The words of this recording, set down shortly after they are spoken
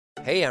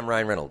Hey, I'm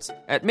Ryan Reynolds.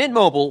 At Mint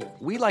Mobile,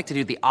 we like to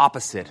do the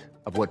opposite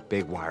of what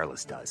Big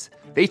Wireless does.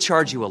 They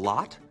charge you a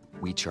lot,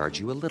 we charge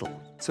you a little.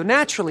 So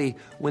naturally,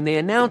 when they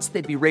announced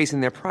they'd be raising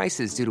their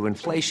prices due to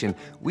inflation,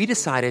 we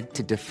decided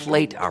to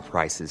deflate our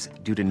prices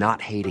due to not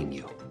hating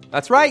you.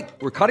 That's right.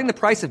 We're cutting the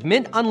price of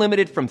Mint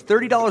Unlimited from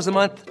 $30 a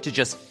month to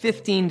just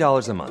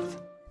 $15 a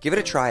month. Give it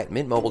a try at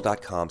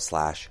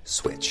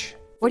mintmobile.com/switch.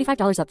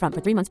 $45 up front for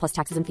 3 months plus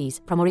taxes and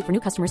fees. Promo rate for new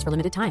customers for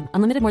limited time.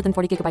 Unlimited more than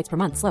 40 gigabytes per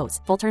month. Slows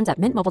full terms at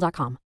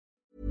mintmobile.com.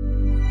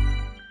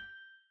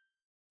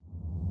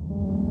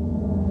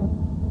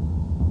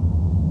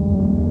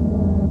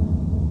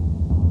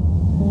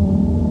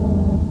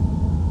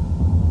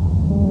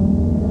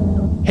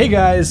 Hey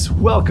guys,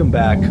 welcome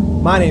back.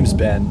 My name's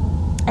Ben.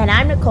 And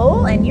I'm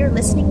Nicole, and you're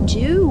listening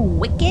to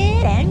Wicked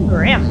and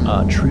Grim,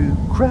 A true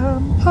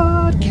crime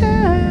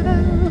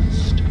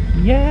podcast.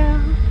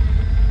 Yeah.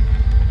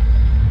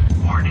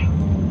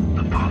 Warning,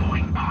 the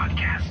following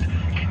podcast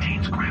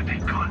contains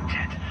graphic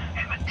content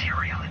and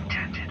material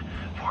intended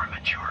for a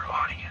mature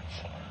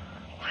audience.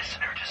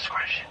 Listener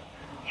discretion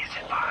is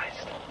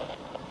advised.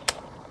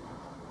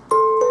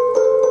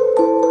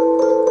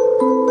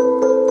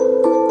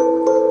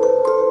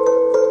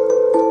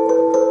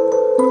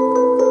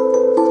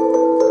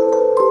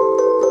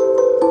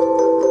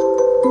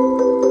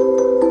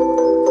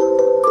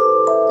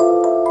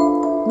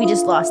 We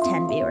just lost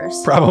 10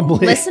 viewers.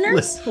 Probably.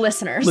 Listeners?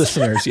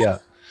 Listeners, yeah.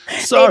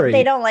 Sorry.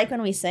 They don't like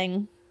when we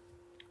sing.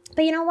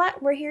 But you know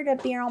what? We're here to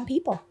be our own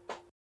people.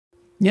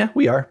 Yeah,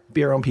 we are.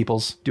 Be our own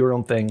peoples. Do our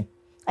own thing.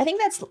 I think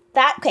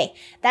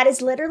that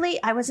is literally,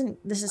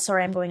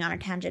 sorry, I'm going on a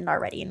tangent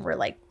already, and we're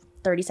like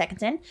 30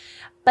 seconds in.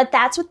 But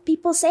that's what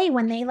people say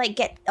when they like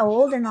get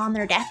old and on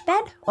their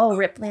deathbed. Oh,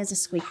 Ripley is a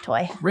squeak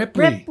toy.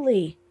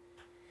 Ripley.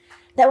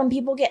 That when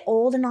people get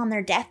old and on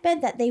their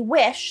deathbed, that they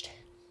wished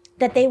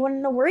that they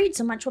wouldn't have worried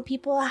so much what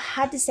people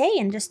had to say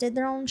and just did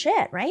their own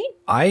shit, right?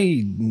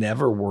 I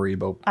never worry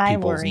about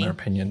people's in their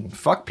opinion.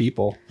 Fuck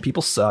people.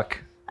 People suck.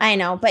 I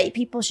know, but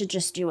people should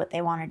just do what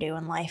they want to do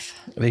in life.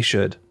 They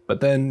should. But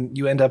then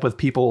you end up with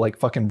people like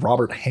fucking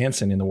Robert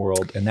Hansen in the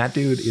world, and that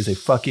dude is a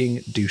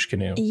fucking douche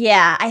canoe.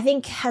 Yeah, I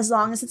think as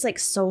long as it's like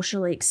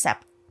socially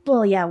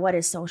acceptable, yeah, what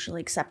is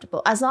socially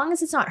acceptable? As long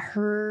as it's not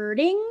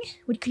hurting,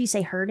 could you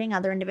say hurting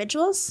other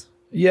individuals?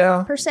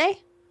 Yeah. Per se?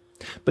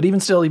 But even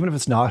still, even if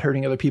it's not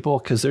hurting other people,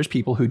 because there's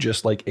people who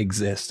just like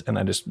exist, and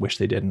I just wish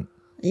they didn't.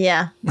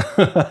 Yeah.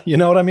 You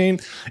know what I mean?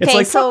 It's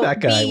like, so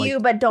fuck that guy. Be like, you,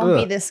 but don't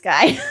be this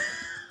guy.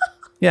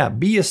 Yeah,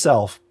 be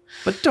yourself,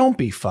 but don't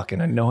be fucking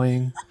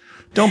annoying.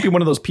 Don't be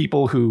one of those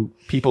people who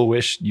people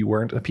wish you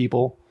weren't a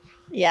people.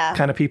 Yeah.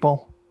 Kind of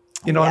people.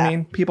 You know what I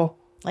mean? People.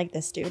 Like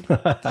this dude.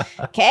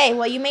 Okay,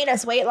 well, you made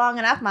us wait long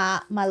enough,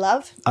 my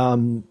love.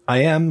 I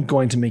am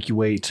going to make you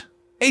wait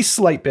a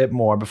slight bit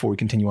more before we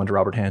continue on to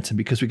Robert Hansen,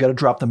 because we got to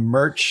drop the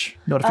merch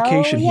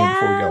notification here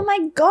before we go. Oh my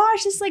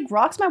gosh, this like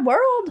rocks my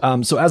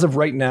world. So as of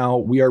right now,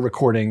 we are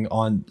recording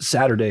on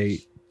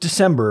Saturday,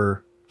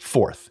 December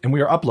 4th, and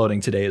we are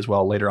uploading today as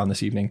well later on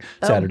this evening,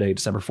 Saturday,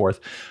 December 4th.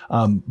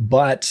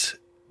 But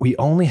we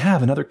only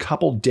have another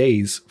couple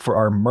days for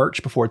our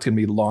merch before it's going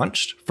to be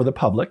launched for the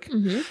public.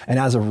 Mm-hmm. And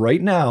as of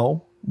right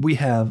now, we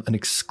have an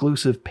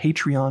exclusive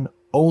Patreon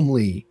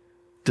only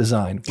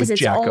design with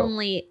Jacko. It's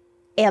only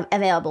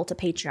available to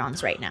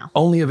Patreons right now.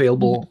 Only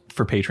available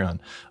for Patreon.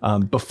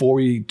 Before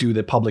we do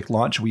the public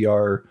launch, we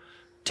are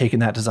taking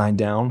that design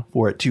down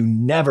for it to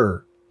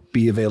never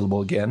be available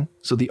again.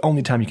 So the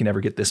only time you can ever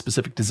get this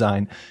specific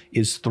design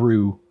is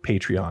through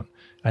Patreon.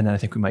 And then I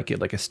think we might get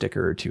like a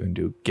sticker or two and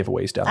do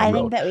giveaways down the road. I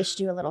think that we should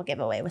do a little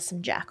giveaway with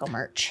some Jacko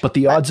merch. But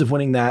the odds of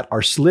winning that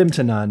are slim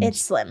to none. It's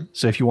slim.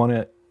 So if you want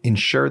to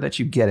ensure that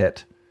you get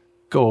it,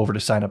 go over to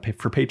sign up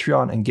for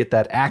Patreon and get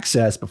that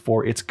access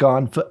before it's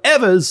gone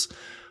forevers.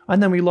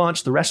 And then we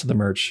launch the rest of the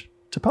merch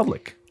to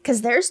public.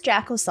 Because there's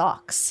Jacko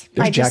socks.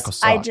 There's Jacko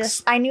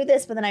socks. I knew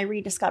this, but then I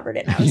rediscovered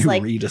it. And I was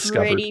like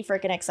pretty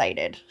freaking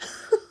excited.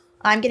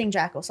 I'm getting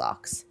Jacko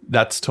socks.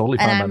 That's totally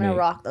fine by me. And I'm going to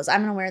rock those.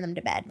 I'm going to wear them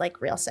to bed,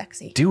 like real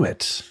sexy. Do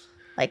it.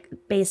 Like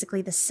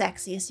basically the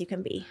sexiest you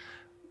can be.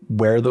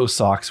 Wear those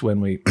socks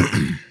when we...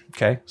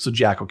 Okay, so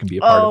Jacko can be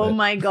a part of it. Oh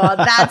my God,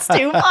 that's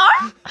too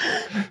far.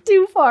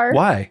 Too far.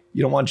 Why?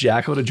 You don't want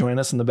Jacko to join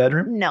us in the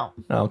bedroom? No.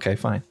 Okay,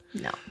 fine.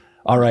 No.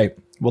 All right.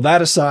 Well,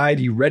 that aside,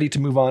 you ready to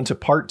move on to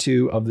part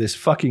 2 of this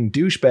fucking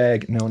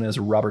douchebag known as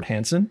Robert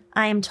Hansen?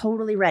 I am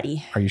totally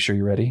ready. Are you sure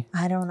you're ready?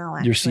 I don't know,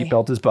 actually. Your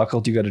seatbelt is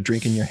buckled. You got a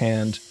drink in your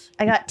hand.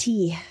 I got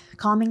tea.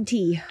 Calming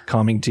tea.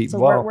 Calming tea. So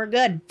well, we're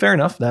good. Fair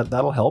enough.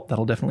 That'll help.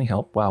 That'll definitely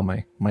help. Wow,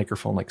 my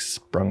microphone like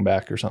sprung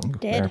back or something.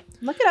 Did. There.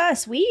 Look at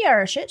us. We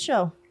are a shit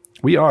show.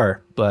 We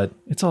are, but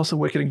it's also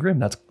wicked and grim.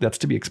 That's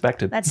to be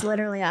expected. That's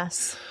literally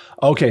us.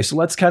 Okay, so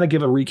let's kind of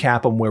give a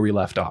recap on where we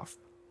left off.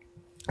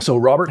 So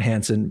Robert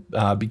Hansen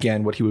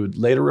began what he would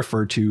later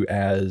refer to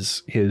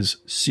as his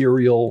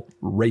serial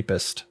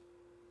rapist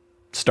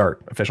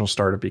official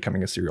start of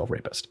becoming a serial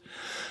rapist.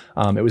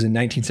 It was in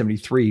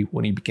 1973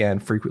 when he began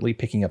frequently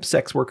picking up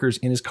sex workers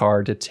in his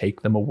car to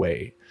take them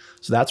away.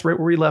 So that's right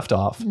where we left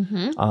off.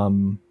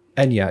 Mm-hmm.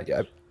 And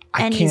yeah,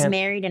 And he's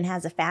married and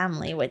has a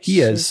family, which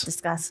is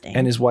disgusting.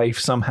 And his wife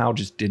somehow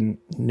just didn't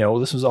know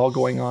this was all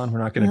going on. We're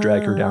not going to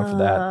drag her down for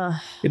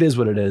that. It is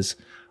what it is.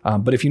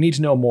 But if you need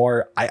to know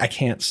more, I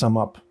can't sum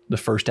up the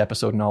first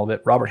episode and all of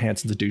it. Robert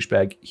Hansen's a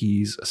douchebag.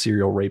 He's a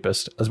serial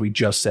rapist, as we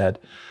just said.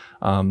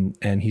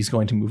 And he's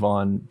going to move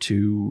on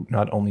to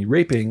not only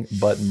raping,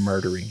 but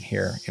murdering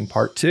here in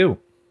part 2.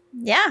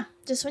 Yeah.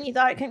 Just when you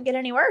thought it couldn't get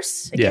any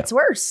worse, it gets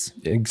worse.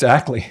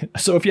 Exactly.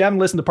 So if you haven't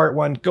listened to part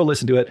 1, go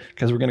listen to it,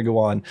 because we're going to go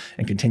on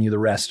and continue the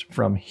rest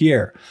from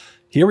here.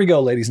 Here we go,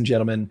 ladies and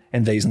gentlemen,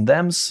 and theys and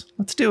thems.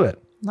 Let's do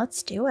it.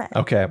 Let's do it.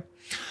 Okay.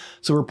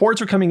 So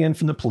reports are coming in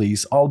from the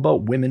police all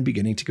about women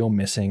beginning to go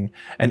missing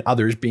and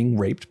others being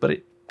raped,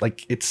 but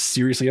it's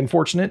seriously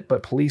unfortunate,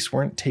 but police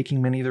weren't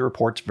taking many of the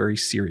reports very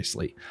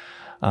seriously.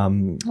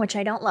 Which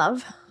I don't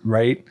love.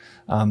 Right?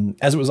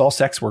 As it was all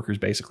sex workers,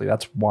 basically.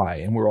 That's why.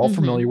 And we're all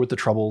familiar with the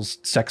troubles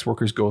sex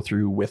workers go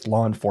through with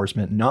law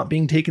enforcement not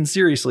being taken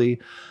seriously.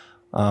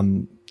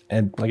 And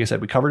like I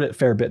said, we covered it a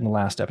fair bit in the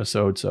last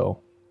episode, so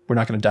we're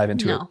not going to dive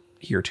into it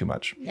here too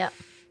much. Yeah.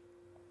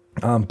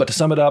 But to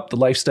sum it up, the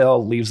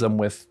lifestyle leaves them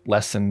with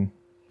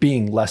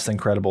being less than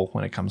credible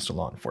when it comes to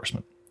law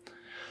enforcement.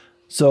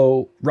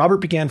 So Robert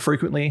began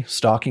frequently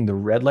stalking the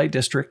red light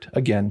district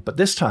again, but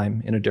this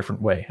time in a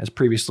different way. As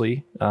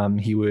previously,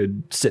 he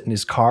would sit in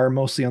his car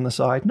mostly on the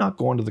side, not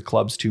going to the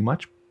clubs too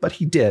much, but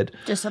he did.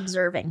 Just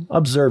observing.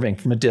 Observing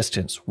from a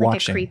distance, like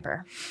watching. Like a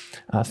creeper.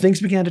 Things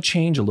began to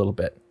change a little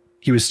bit.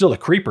 He was still a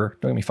creeper.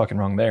 Don't get me fucking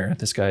wrong there.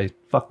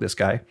 Fuck this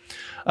guy.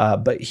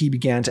 But he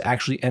began to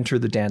actually enter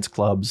the dance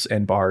clubs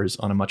and bars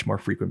on a much more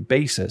frequent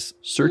basis,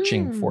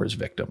 searching for his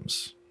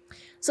victims.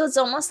 So it's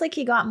almost like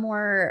he got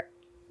more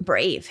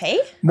brave,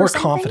 hey? More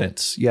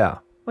confidence, yeah.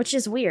 Which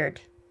is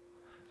weird.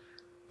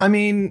 I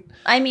mean,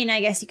 I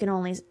guess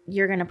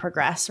you're going to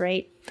progress,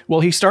 right?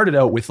 Well, he started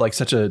out with like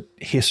such a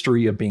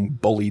history of being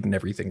bullied and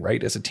everything,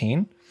 right? As a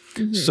teen.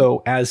 Mm-hmm.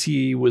 So as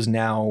he was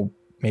now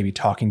maybe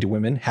talking to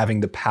women, having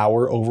the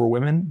power over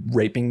women,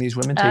 raping these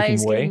women, taking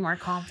he's away. Getting more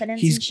confidence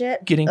he's and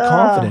shit. Getting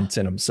confidence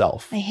in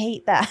himself. I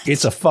hate that.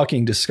 It's a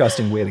fucking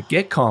disgusting way to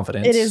get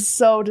confidence. It is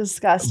so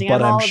disgusting.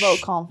 I'm all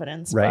about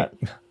confidence. Right.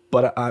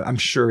 But I'm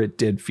sure it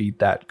did feed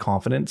that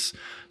confidence.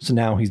 So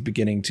now he's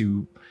beginning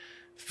to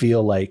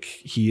feel like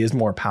he is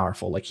more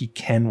powerful. Like he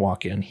can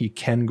walk in, he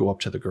can go up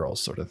to the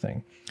girls, sort of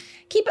thing.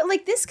 Keep it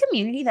like this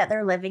community that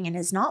they're living in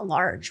is not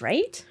large,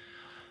 right?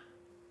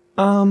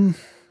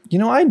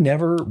 I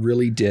never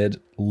really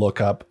did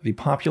look up the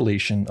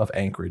population of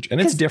Anchorage.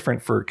 And it's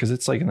different because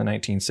it's like in the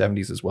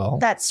 1970s as well.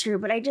 That's true.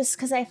 But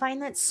because I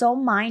find that so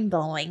mind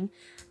blowing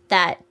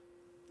that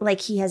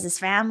like he has this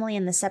family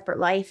and the separate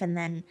life and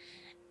then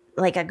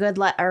like a good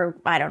life, or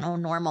I don't know,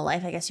 normal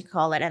life, I guess you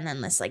call it. And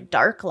then this like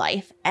dark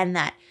life, and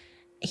that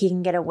he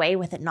can get away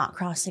with it not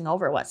crossing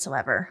over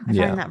whatsoever. I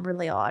find that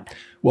really odd.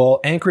 Well,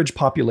 Anchorage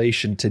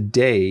population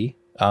today,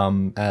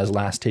 as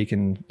last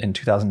taken in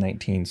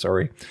 2019,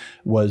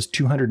 was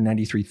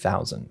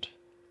 293,000.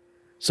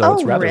 So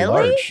it's rather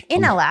large.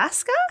 In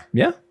Alaska?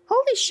 Yeah.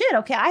 Holy shit.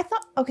 Okay. I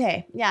thought,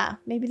 yeah,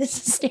 maybe this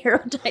is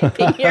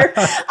stereotyping here.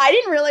 I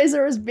didn't realize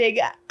there was big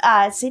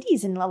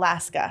cities in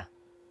Alaska.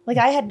 Like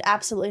I had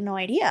absolutely no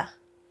idea.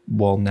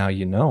 Well, now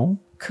you know.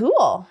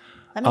 Cool.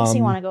 That makes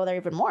me want to go there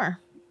even more.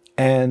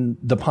 And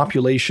the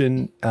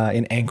population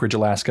in Anchorage,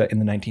 Alaska in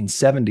the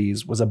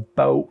 1970s was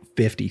about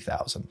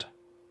 50,000.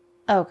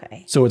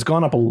 Okay. So it's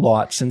gone up a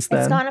lot since then.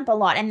 It's gone up a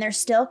lot. And there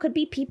still could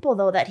be people,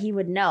 though, that he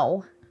would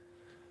know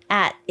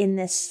in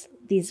this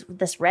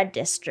red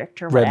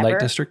district or whatever. Red light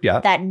district, yeah.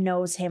 That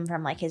knows him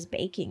from like his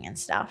baking and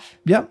stuff.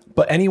 Yeah.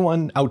 But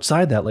anyone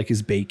outside that, like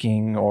his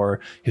baking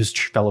or his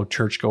fellow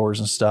churchgoers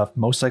and stuff,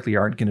 most likely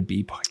aren't going to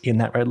be in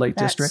that red light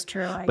district. That's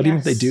true, I guess. Even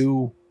if they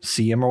do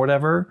see him or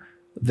whatever,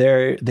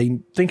 they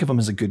think of him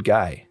as a good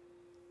guy.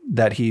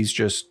 That he's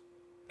just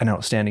an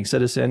outstanding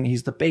citizen.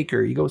 He's the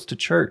baker. He goes to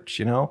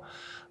church,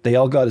 They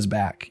all got his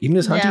back. Even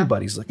his hunting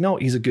buddies, like, no,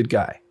 he's a good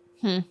guy.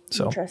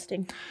 So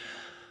interesting.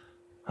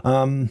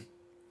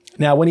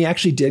 Now, when he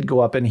actually did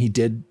go up and he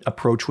did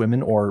approach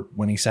women, or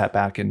when he sat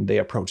back and they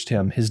approached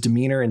him, his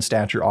demeanor and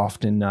stature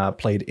often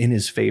played in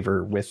his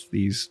favor with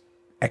these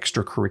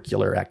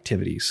extracurricular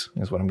activities,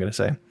 is what I'm going to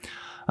say.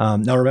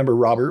 Now, remember,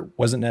 Robert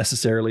wasn't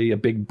necessarily a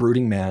big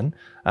brooding man,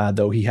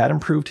 though he had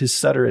improved his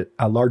stutter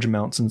a large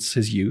amount since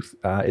his youth.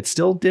 It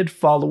still did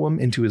follow him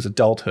into his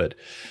adulthood.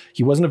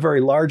 He wasn't a very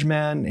large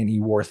man, and he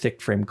wore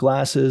thick framed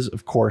glasses.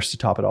 Of course, to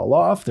top it all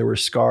off, there were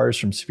scars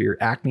from severe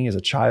acne as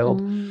a child.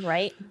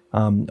 Right.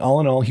 All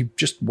in all, he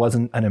just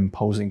wasn't an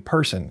imposing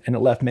person, and it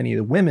left many of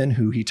the women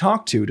who he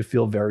talked to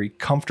feel very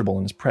comfortable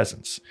in his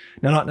presence.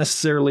 Now, not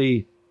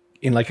necessarily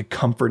in like a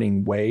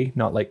comforting way,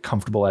 not like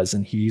comfortable as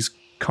in he's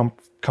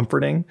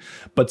comforting,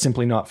 but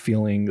simply not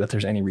feeling that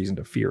there's any reason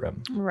to fear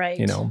him. Right.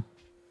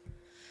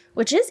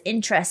 Which is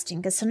interesting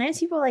because sometimes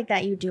people like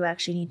that you do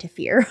actually need to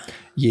fear.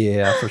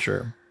 Yeah, for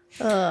sure.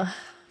 Now,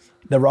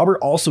 Robert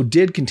also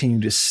did continue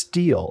to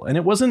steal, and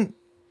it wasn't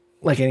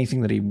like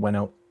anything that he went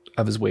out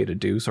of his way to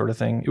do, sort of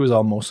thing. It was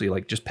all mostly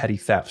like just petty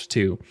thefts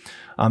too.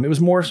 It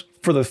was more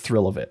for the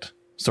thrill of it.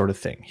 sort of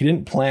thing. He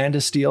didn't plan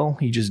to steal.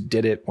 He just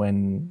did it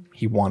when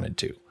he wanted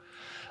to.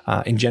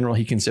 In general,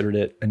 he considered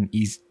it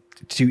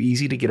too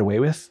easy to get away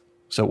with.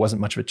 So it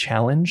wasn't much of a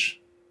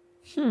challenge.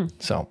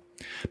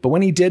 But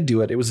when he did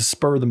do it, it was a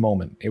spur of the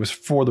moment. It was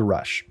for the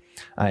rush.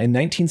 In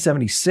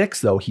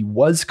 1976, though, he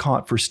was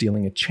caught for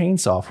stealing a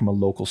chainsaw from a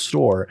local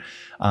store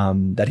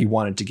that he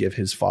wanted to give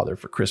his father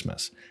for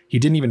Christmas. He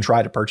didn't even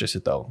try to purchase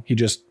it, though. He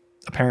just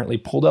apparently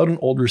pulled out an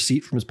old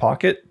receipt from his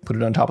pocket, put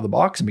it on top of the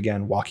box, and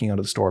began walking out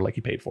of the store like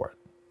he paid for it.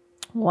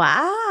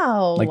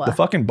 Wow. Like the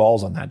fucking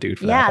balls on that dude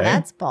for that. Yeah,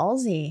 that's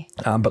ballsy.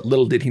 But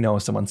little did he know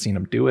someone seen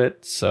him do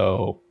it.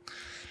 So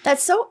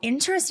that's so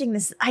interesting.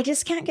 I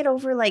just can't get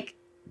over like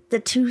the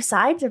two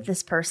sides of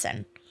this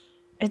person.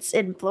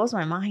 It blows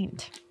my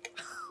mind.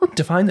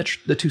 Define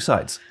the two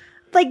sides.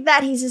 Like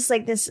that he's just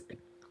like this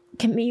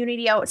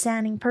community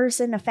outstanding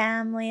person, a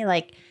family,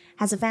 like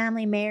has a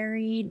family,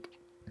 married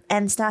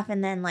and stuff,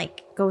 and then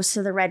like goes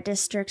to the red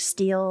district,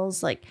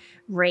 steals, like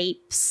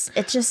rapes.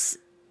 It just,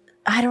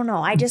 I don't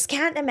know. I just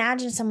can't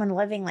imagine someone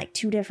living like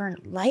two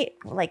different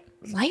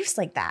lives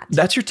like that.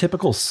 That's your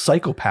typical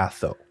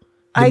psychopath, though.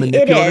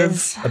 It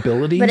is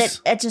abilities.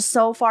 But it's just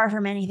so far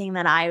from anything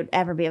that I would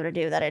ever be able to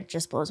do that it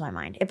just blows my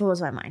mind. It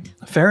blows my mind.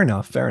 Fair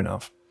enough.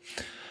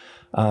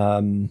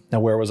 Now,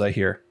 where was I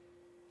here?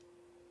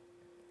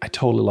 I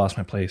totally lost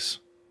my place.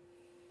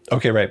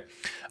 Okay, right.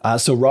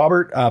 So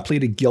Robert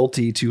pleaded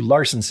guilty to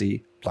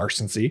larceny. There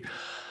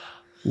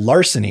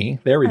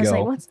we go.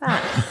 Like, what's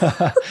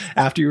that?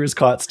 After he was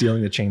caught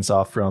stealing the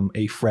chainsaw from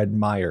a Fred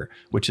Meyer,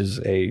 which is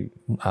a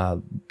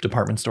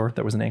department store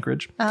that was in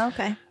Anchorage. Oh,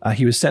 okay.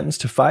 He was sentenced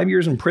to 5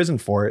 years in prison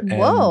for it and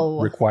Whoa.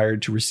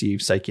 required to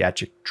receive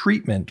psychiatric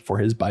treatment for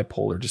his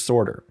bipolar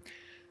disorder.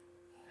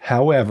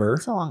 However,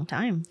 That's a long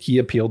time. he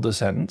appealed the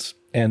sentence,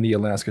 and the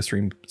Alaska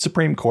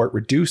Supreme Court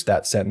reduced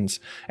that sentence,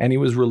 and he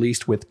was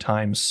released with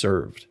time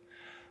served.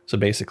 So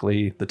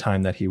basically, the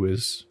time that he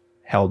was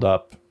held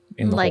up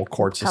in the whole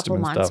court system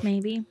and stuff.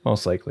 Maybe.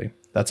 Most likely.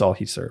 That's all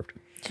he served.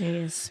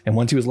 Jeez. And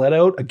once he was let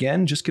out,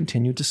 again, just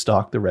continued to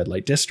stalk the red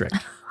light district.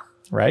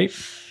 Right?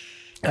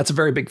 That's a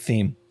very big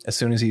theme. As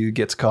soon as he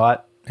gets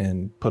caught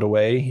and put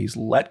away, he's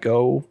let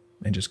go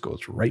and just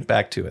goes right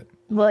back to it.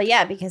 Well,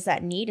 yeah, because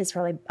that need is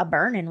probably a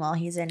burning while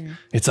he's in.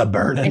 It's a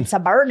burning. It's a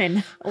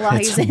burning while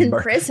he's in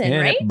prison,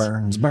 and right? It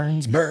burns,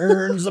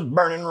 a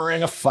burning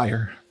ring of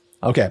fire.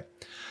 Okay.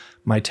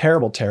 My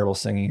terrible, terrible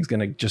singing is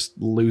going to just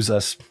lose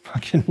us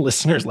fucking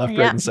listeners left,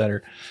 right, and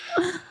center.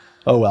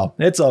 Oh, well.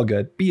 It's all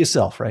good. Be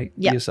yourself, right?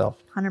 Yep. Be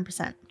yourself.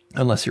 100%.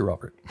 Unless you're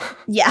Robert.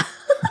 Yeah.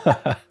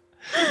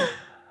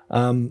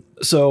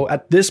 So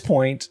at this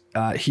point,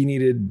 he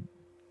needed...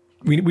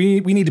 We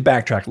need to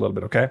backtrack a little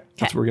bit, okay?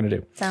 That's what we're going to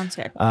do. Sounds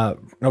good. Now,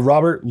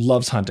 Robert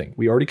loves hunting.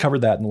 We already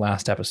covered that in the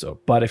last episode.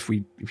 But if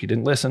you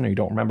didn't listen or you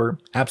don't remember,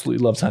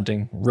 absolutely loves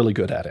hunting. Really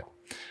good at it.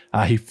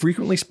 He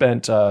frequently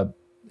spent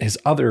his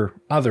other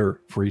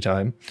free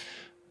time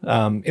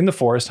in the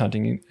forest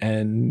hunting,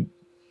 and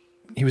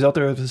he was out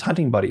there with his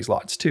hunting buddies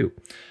lots too.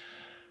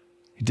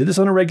 He did this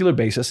on a regular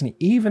basis, and he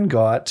even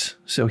got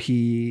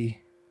he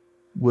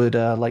would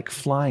like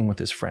flying with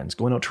his friends,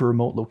 going out to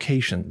remote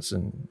locations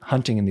and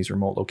hunting in these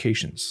remote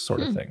locations, sort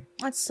of thing.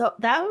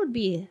 That would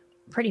be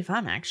pretty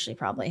fun, actually,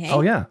 probably. Hey? Oh,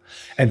 yeah.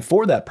 And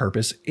for that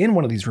purpose, in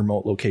one of these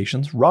remote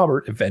locations,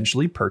 Robert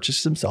eventually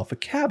purchased himself a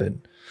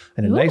cabin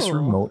in a nice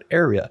remote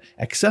area,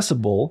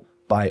 accessible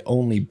by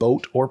only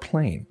boat or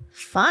plane.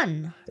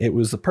 Fun. It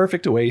was the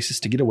perfect oasis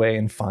to get away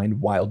and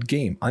find wild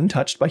game,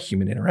 untouched by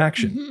human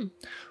interaction. Mm-hmm.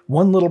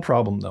 One little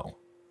problem, though.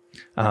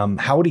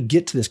 How would he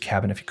get to this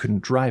cabin if he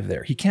couldn't drive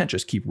there? He can't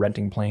just keep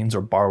renting planes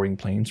or borrowing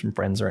planes from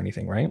friends or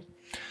anything, right?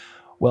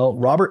 Well,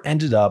 Robert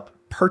ended up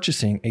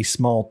purchasing a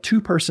small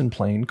two-person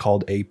plane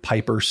called a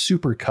Piper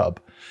Super Cub,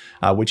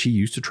 which he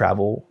used to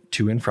travel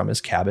to and from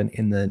his cabin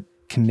in the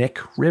Knik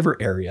River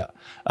area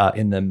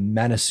in the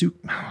Manasuk.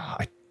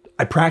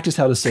 I practice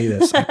how to say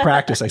this.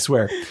 I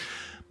swear.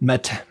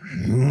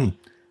 Matanuska.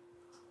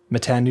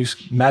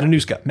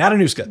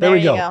 There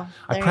we go.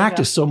 I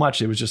practiced so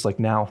much. It was just like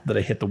now that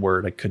I hit the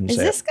word, I couldn't say it.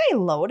 Is this guy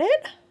loaded?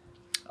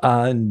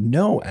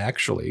 No,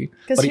 actually.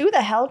 Because who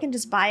the hell can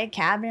just buy a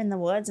cabin in the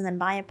woods and then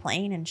buy a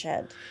plane and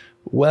shit?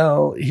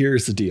 Well,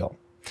 here's the deal.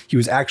 He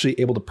was actually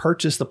able to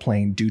purchase the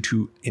plane due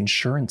to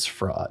insurance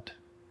fraud.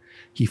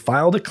 He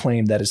filed a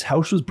claim that his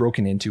house was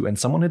broken into and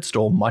someone had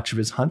stole much of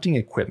his hunting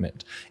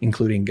equipment,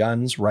 including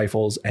guns,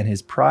 rifles, and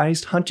his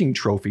prized hunting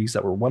trophies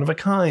that were one of a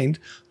kind,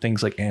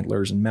 things like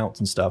antlers and mounts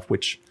and stuff,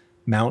 which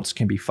mounts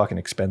can be fucking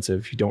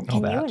expensive. You don't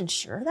know that. Can you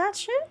insure that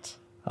shit?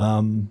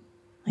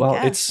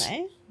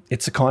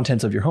 It's the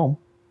contents of your home.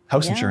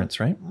 House insurance,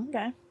 right?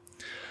 Okay.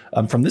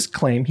 From this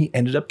claim, he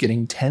ended up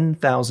getting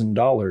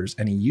 $10,000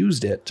 and he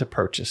used it to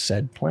purchase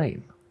said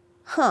plane.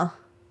 Huh.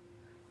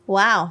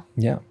 Wow.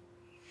 Yeah.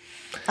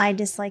 I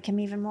dislike him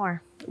even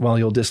more. Well,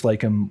 you'll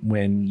dislike him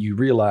when you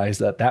realize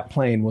that that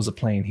plane was a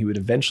plane he would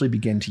eventually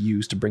begin to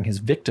use to bring his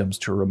victims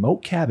to a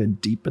remote cabin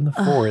deep in the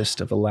forest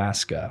of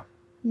Alaska.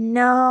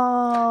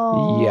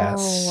 No.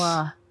 Yes.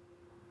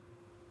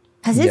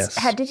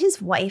 Did his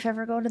wife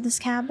ever go to this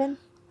cabin?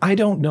 I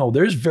don't know.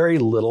 There's very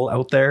little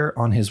out there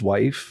on his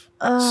wife.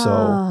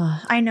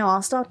 I know.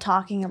 I'll stop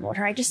talking about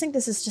her. I just think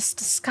this is just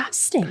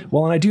disgusting.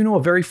 Well, and I do know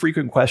a very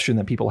frequent question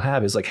that people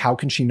have is like, how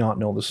can she not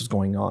know this is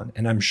going on?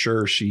 And I'm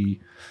sure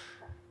she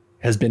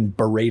has been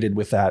berated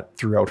with that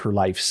throughout her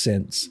life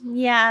since.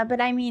 Yeah,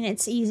 but I mean,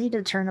 it's easy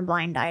to turn a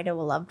blind eye to a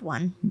loved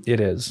one. It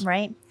is.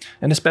 Right?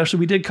 And especially,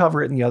 we did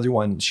cover it in the other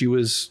one. She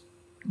was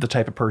the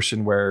type of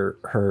person where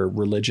her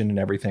religion and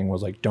everything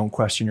was like, don't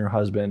question your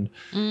husband.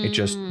 It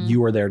just,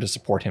 you are there to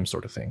support him,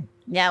 sort of thing.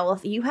 Yeah, well,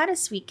 if you had a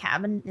sweet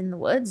cabin in the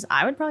woods,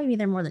 I would probably be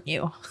there more than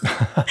you.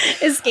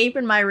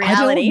 Escaping my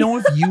reality. I don't know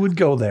if you would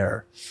go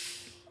there.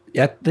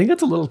 Yeah, I think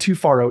it's a little too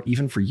far out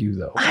even for you,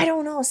 though. I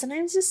don't know.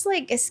 Sometimes just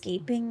like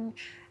escaping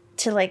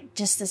to like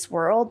just this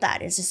world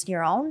that is just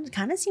your own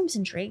kind of seems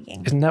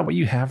intriguing. Isn't that what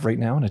you have right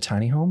now in a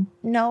tiny home?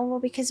 No, well,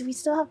 because we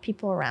still have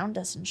people around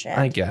us and shit.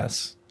 I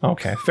guess.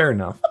 Okay, fair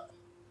enough.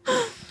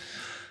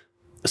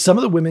 Some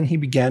of the women he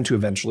began to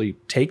eventually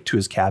take to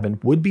his cabin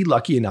would be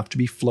lucky enough to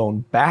be flown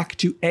back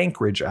to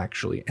Anchorage,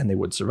 actually, and they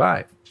would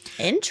survive.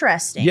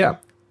 Interesting. Yeah.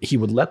 He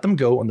would let them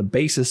go on the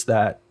basis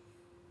that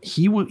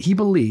he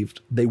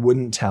believed they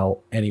wouldn't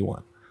tell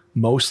anyone.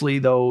 Mostly,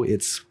 though,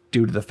 it's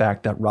due to the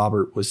fact that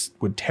Robert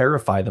would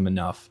terrify them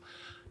enough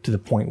to the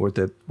point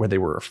where they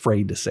were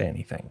afraid to say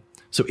anything.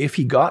 So if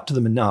he got to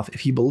them enough,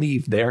 if he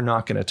believed they're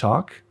not going to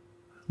talk,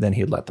 then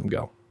he'd let them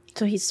go.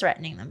 So he's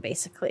threatening them,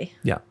 basically.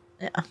 Yeah.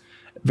 Yeah.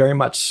 Very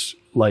much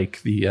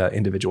like the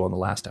individual in the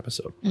last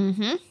episode.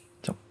 Mm-hmm.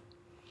 So,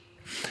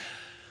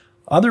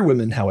 other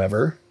women,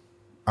 however,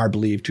 are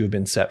believed to have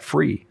been set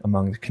free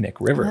among the Knik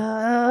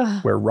River,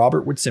 where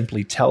Robert would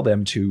simply tell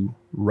them to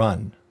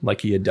run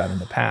like he had done in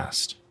the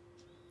past.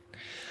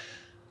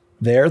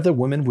 There, the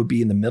women would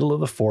be in the middle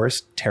of the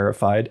forest,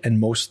 terrified and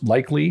most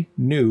likely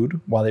nude,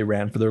 while they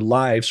ran for their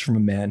lives from a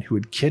man who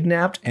had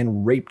kidnapped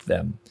and raped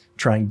them,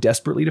 trying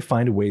desperately to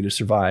find a way to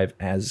survive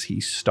as he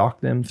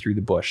stalked them through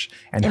the bush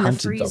and in hunted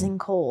the freezing them.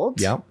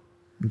 cold. Yep.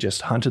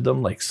 Just hunted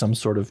them like some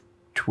sort of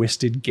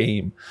twisted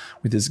game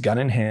with his gun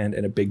in hand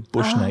and a big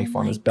bush knife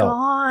on his belt.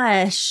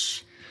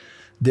 Gosh.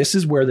 This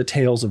is where the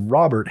tales of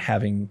Robert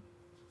having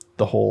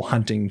the whole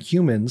hunting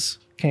humans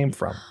came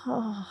from.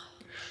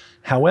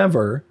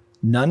 However,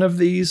 none of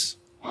these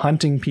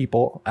hunting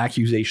people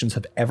accusations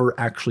have ever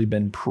actually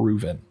been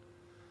proven.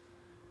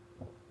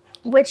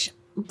 Which,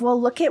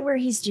 well, look at where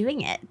he's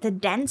doing it. The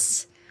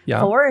dense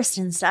forest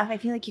and stuff. I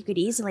feel like you could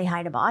easily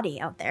hide a body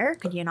out there.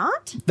 Could you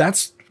not?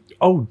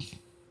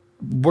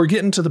 We're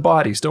getting to the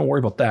bodies. Don't worry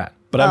about that.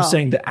 But I'm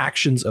saying the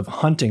actions of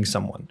hunting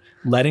someone,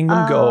 letting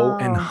them go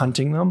and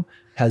hunting them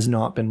has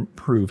not been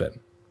proven.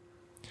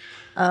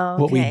 Oh,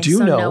 okay. What we do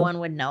so know, no one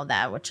would know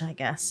that, which I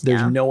guess.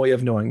 There's no way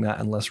of knowing that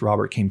unless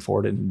Robert came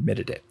forward and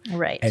admitted it.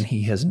 Right. And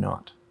he has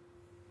not.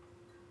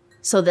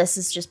 So this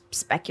is just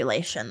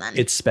speculation then.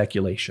 It's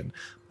speculation.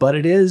 But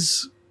it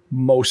is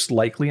most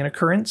likely an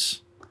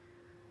occurrence.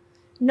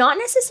 Not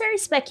necessarily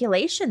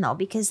speculation though,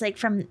 because like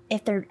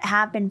if they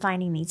have been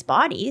finding these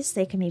bodies,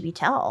 they can maybe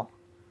tell,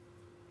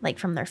 like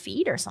from their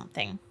feet or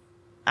something.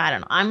 I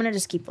don't know. I'm gonna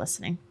just keep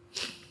listening.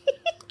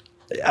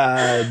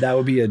 That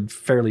would be a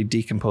fairly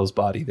decomposed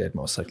body they'd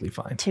most likely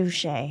find.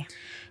 Touche.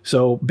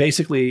 So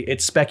basically,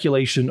 it's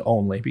speculation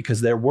only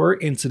because there were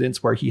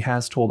incidents where he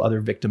has told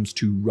other victims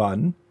to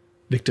run,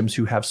 victims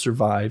who have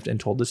survived and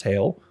told the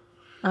tale.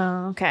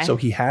 Oh, okay. So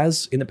he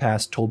has in the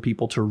past told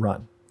people to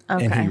run.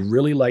 Okay. And he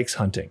really likes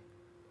hunting.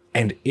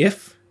 And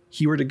if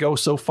he were to go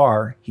so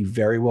far, he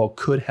very well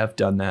could have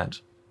done that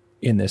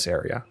in this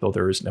area, though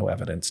there is no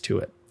evidence to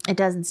it. It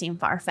doesn't seem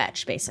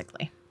far-fetched,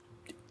 basically.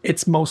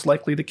 It's most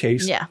likely the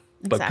case. Yeah,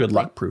 exactly. But good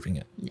luck proving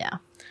it. Yeah.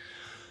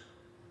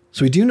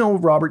 So we do know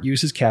Robert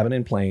used his cabin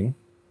and plane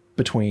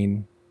We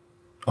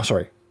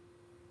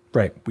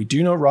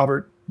do know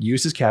Robert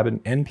used his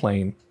cabin and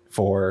plane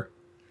for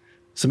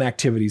some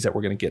activities that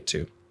we're going to get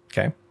to.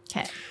 Okay.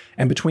 Okay.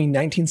 And between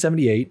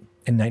 1978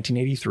 and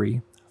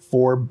 1983,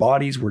 4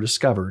 bodies were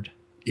discovered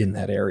in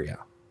that area.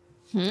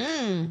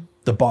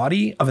 The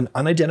body of an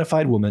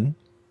unidentified woman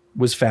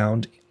was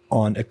found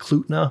on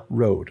Eklutna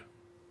Road.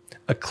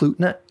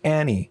 Eklutna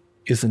Annie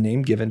is the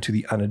name given to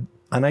the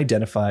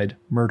unidentified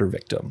murder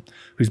victim,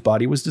 whose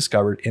body was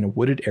discovered in a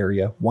wooded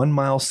area 1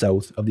 mile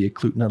south of the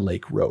Eklutna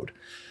Lake Road.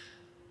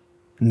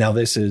 Now,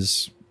 this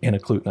is in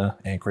Eklutna,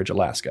 Anchorage,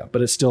 Alaska,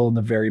 but it's still in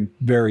the very,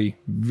 very,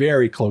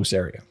 very close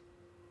area.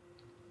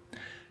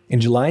 In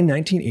July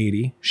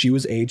 1980, she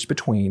was aged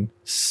between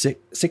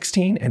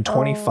 16 and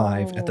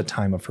 25 at the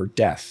time of her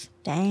death.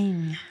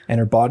 Dang. And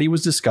her body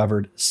was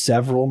discovered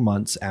several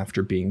months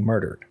after being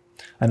murdered.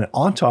 And an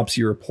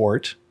autopsy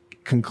report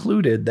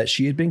concluded that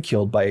she had been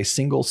killed by a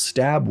single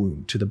stab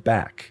wound to the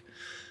back.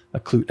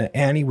 Eklutna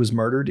Annie was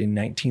murdered in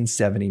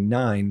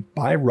 1979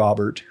 by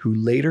Robert, who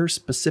later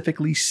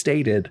specifically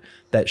stated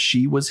that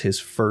she was his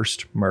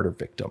first murder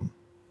victim.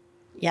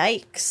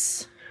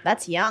 Yikes.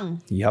 That's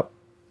young. Yep.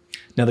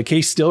 Now, the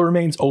case still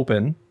remains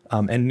open,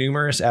 and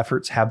numerous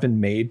efforts have been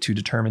made to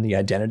determine the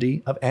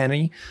identity of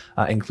Annie,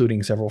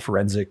 including several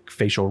forensic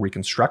facial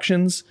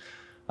reconstructions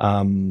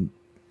and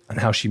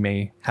how she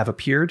may have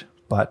appeared.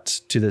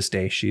 but to this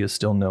day, she is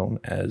still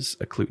known as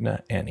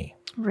Eklutna Annie.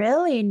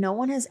 Really? No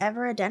one has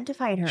ever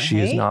identified her, She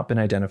has not been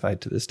identified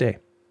to this day.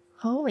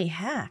 Holy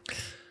heck.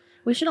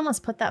 We should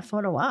almost put that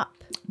photo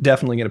up.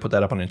 Definitely going to put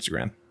that up on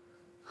Instagram.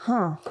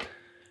 Huh.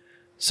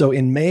 So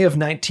in May of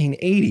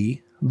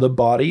 1980, the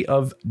body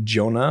of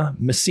Jonah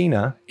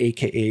Messina,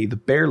 aka the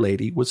Bear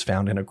Lady, was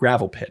found in a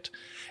gravel pit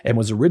and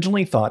was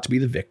originally thought to be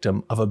the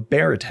victim of a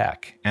bear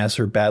attack, as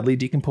her badly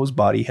decomposed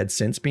body had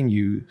since been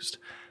used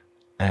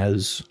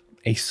as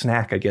a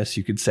snack, I guess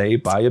you could say,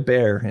 by a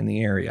bear in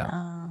the area.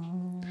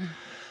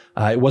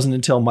 It wasn't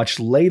until much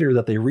later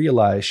that they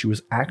realized she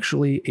was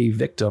actually a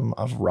victim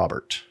of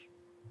Robert.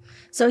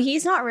 So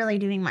he's not really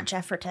doing much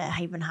effort to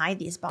even hide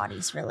these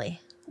bodies,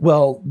 really.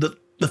 Well,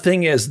 the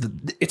thing is,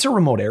 it's a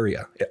remote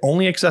area,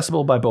 only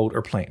accessible by boat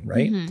or plane,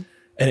 right? Mm-hmm.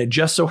 And it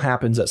just so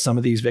happens that some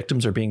of these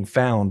victims are being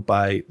found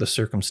by the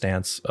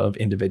circumstance of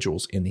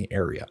individuals in the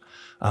area.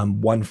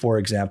 One, for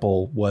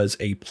example, was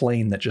a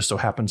plane that just so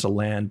happens to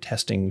land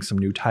testing some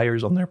new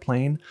tires on their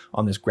plane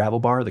on this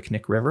gravel bar, the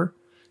Knik River,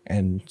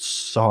 and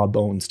saw a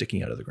bone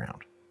sticking out of the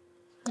ground.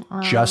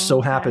 Just so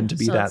happened to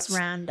be that. It's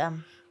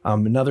random.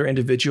 Another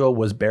individual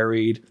was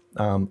buried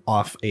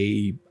off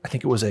I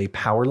think it was a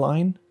power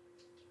line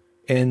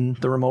in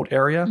the remote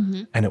area.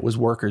 Mm-hmm. And it was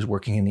workers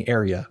working in the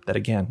area that,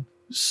 again,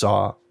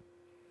 saw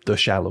the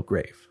shallow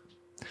grave.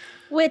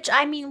 Which,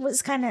 I mean,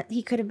 was kind of,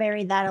 he could have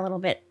buried that a little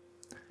bit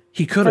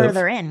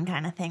further in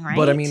kind of thing, right?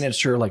 But I mean, it's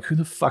sure, like, who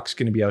the fuck's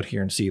going to be out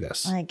here and see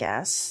this? I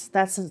guess.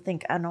 That's, I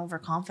think, an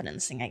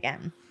overconfidence thing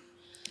again.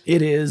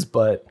 It is,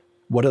 but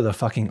what are the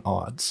fucking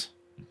odds?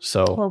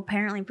 So, well,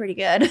 apparently pretty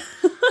good.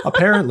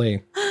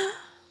 Apparently.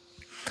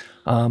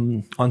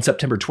 On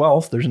September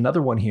 12th, there's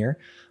another one here.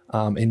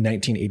 In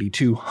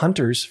 1982,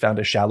 hunters found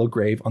a shallow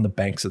grave on the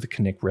banks of the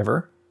Knik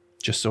River.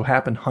 Just so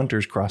happened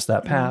hunters crossed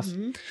that path.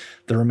 Mm-hmm.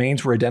 The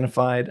remains were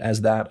identified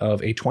as that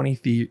of a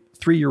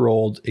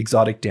 23-year-old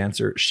exotic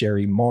dancer,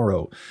 Sherry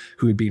Morrow,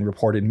 who had been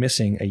reported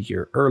missing a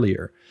year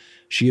earlier.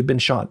 She had been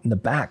shot in the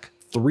back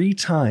 3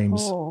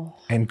 times,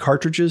 and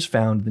cartridges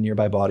found in the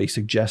nearby body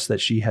suggest that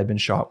she had been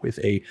shot with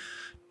a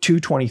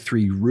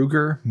 .223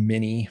 Ruger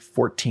Mini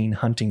 14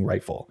 hunting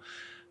rifle,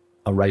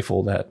 a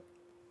rifle that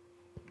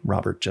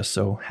Robert just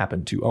so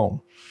happened to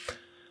own.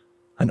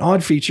 An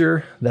odd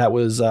feature that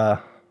was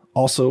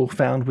also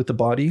found with the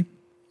body,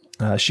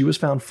 she was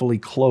found fully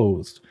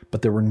clothed,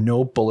 but there were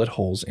no bullet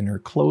holes in her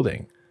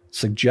clothing,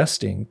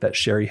 suggesting that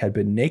Sherry had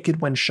been naked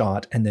when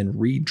shot and then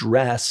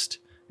redressed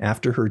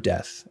after her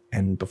death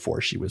and before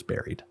she was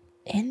buried.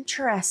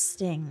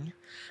 Interesting.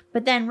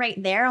 But then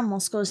right there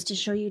almost goes to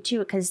show you too,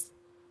 because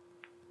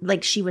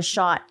like she was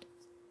shot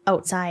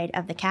outside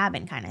of the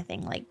cabin kind of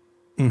thing, like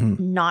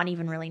not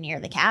even really near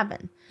the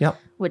cabin. Yep.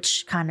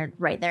 Which kind of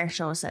right there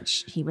shows that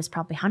he was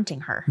probably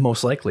hunting her.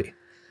 Most likely.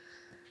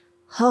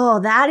 Oh,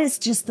 that is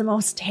just the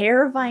most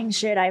terrifying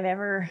shit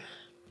I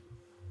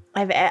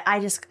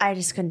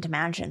just couldn't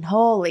imagine.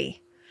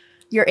 Holy,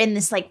 you're in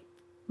this like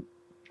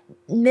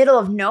middle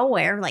of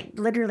nowhere, like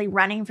literally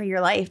running for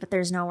your life, but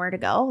there's nowhere to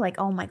go. Like,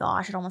 oh my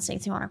gosh, it almost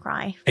makes me want to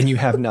cry. And you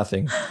have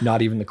nothing,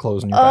 not even the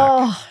clothes on your back.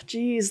 Oh,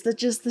 geez,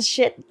 the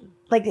shit,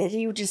 like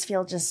you just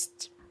feel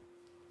just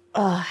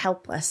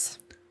helpless.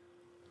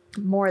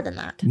 More than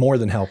that. More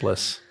than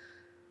helpless.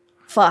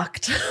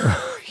 Fucked.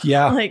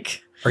 Yeah.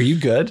 Like, are you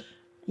good?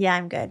 Yeah,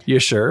 I'm good. You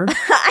sure?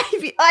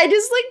 I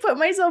just like put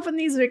myself in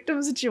these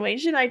victim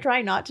situation. I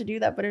try not to do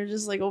that, but it was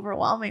just like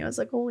overwhelming. I was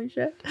like, holy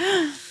shit.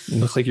 You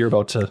look like you're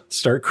about to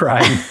start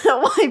crying.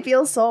 Well, I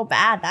feel so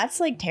bad. That's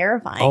like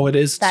terrifying. Oh, it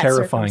is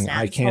terrifying.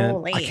 I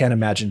can't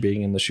imagine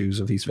being in the shoes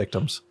of these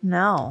victims.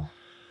 No.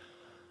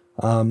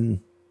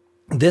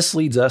 This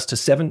leads us to a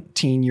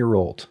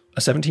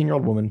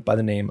 17-year-old woman by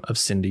the name of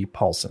Cindy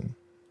Paulson.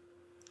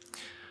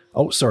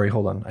 Oh, sorry,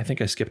 hold on. I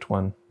think I skipped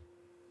one.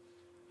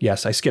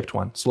 Yes, I skipped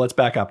one. So let's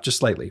back up just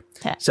slightly.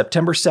 Okay.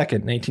 September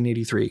 2nd,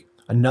 1983,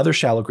 another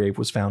shallow grave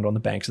was found on the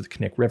banks of the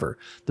Knik River.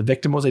 The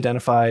victim was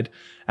identified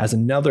as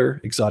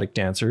another exotic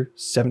dancer,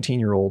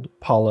 17-year-old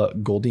Paula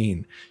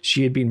Goldine.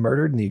 She had been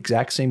murdered in the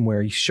exact same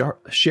way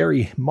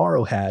Sherry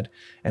Morrow had,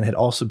 and had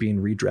also been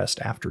redressed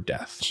after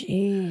death.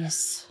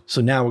 Jeez. So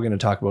now we're going to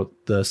talk about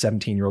the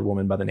 17-year-old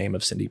woman by the name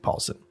of Cindy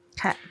Paulson.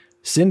 Okay.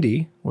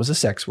 Cindy was a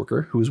sex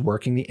worker who was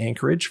working the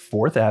Anchorage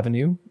 4th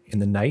Avenue in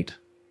the night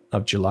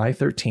of July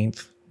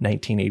 13th,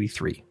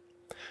 1983,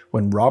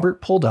 when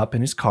Robert pulled up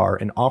in his car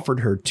and offered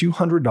her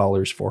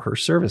 $200 for her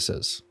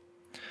services.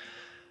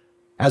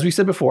 As we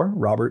said before,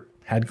 Robert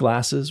had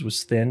glasses,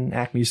 was thin,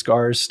 acne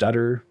scars,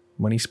 stutter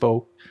when he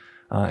spoke,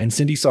 and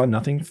Cindy saw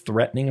nothing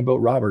threatening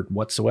about Robert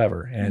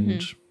whatsoever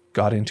and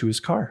got into his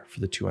car for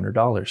the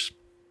 $200.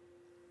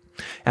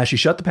 As she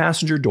shut the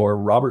passenger door,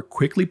 Robert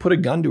quickly put a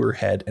gun to her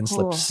head and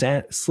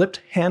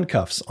slipped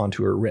handcuffs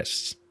onto her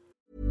wrists.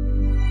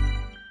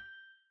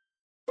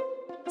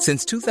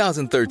 Since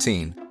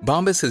 2013,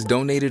 Bombas has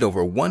donated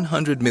over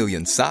 100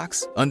 million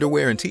socks,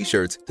 underwear, and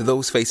T-shirts to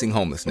those facing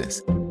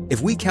homelessness. If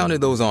we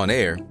counted those on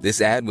air,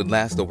 this ad would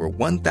last over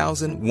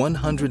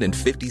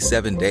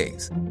 1,157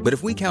 days. But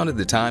if we counted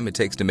the time it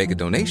takes to make a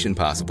donation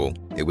possible,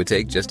 it would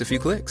take just a few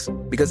clicks.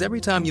 Because every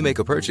time you make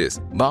a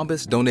purchase,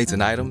 Bombas donates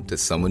an item to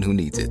someone who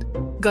needs it.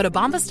 Go to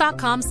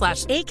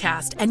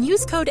bombas.com/ACAST and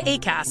use code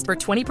ACAST for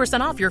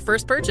 20% off your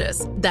first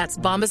purchase. That's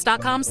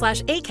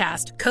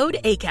bombas.com/ACAST, code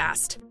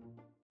ACAST.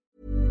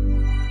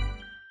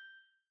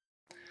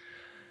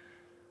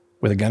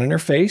 With a gun in her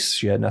face,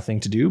 she had nothing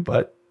to do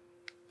but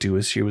do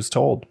as she was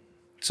told.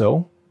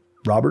 So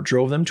Robert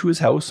drove them to his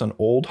house on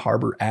Old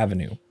Harbor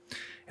Avenue.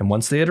 And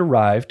once they had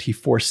arrived, he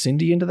forced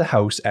Cindy into the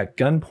house at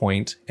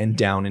gunpoint and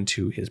down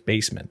into his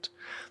basement.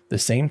 The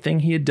same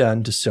thing he had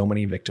done to so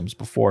many victims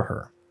before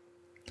her.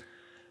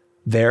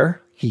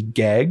 There, he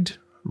gagged,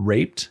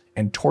 raped,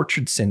 and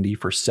tortured Cindy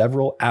for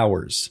several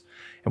hours.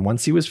 And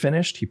once he was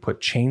finished, he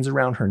put chains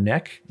around her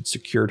neck and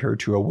secured her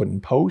to a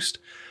wooden post.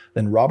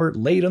 Then Robert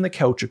laid on the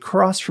couch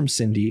across from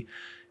Cindy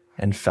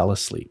and fell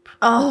asleep.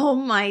 Oh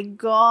my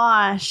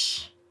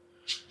gosh.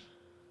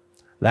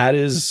 That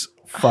is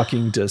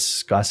fucking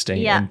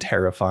disgusting and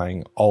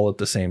terrifying all at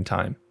the same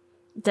time.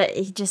 That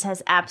he just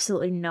has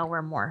absolutely no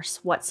remorse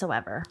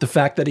whatsoever. The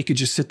fact that he could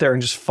just sit there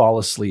and just fall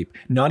asleep.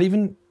 Not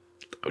even,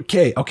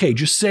 okay,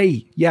 just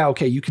say, yeah,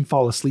 okay, you can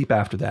fall asleep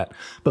after that.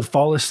 But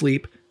fall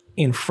asleep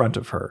in front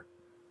of her.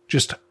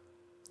 Just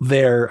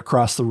there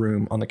across the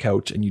room on the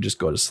couch and you just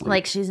go to sleep.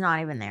 Like she's not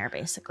even there,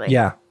 basically.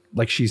 Yeah,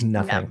 like she's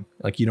nothing. No.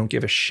 Like you don't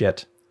give a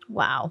shit.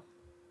 Wow.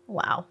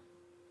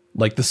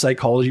 Like the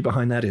psychology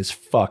behind that is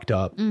fucked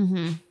up.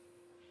 Mm-hmm.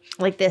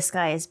 Like this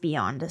guy is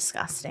beyond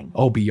disgusting.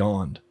 Oh,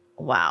 beyond.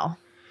 Wow.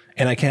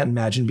 And I can't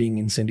imagine being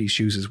in Cindy's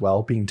shoes as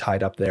well, being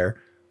tied up there,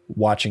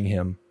 watching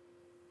him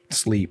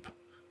sleep,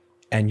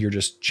 and you're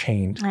just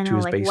chained to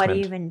his basement. What do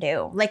you even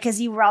do? Like, because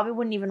you probably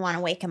wouldn't even want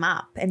to wake him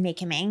up and make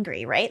him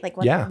angry, right? Like,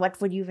 what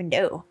would you even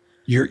do?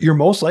 You're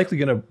most likely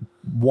going to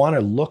want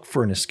to look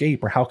for an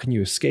escape, or how can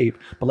you escape?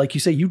 But like you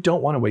say, you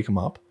don't want to wake him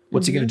up.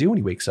 What's he going to do when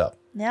he wakes up?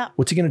 Yeah.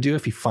 What's he going to do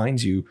if he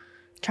finds you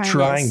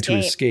trying to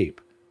escape?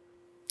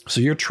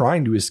 So you're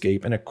trying to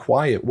escape in a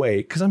quiet way,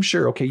 because I'm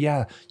sure, okay,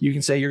 yeah, you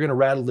can say you're going to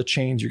rattle the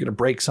chains, you're going to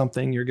break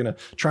something, you're going to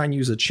try and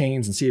use the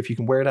chains and see if you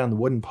can wear down the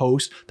wooden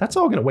post. That's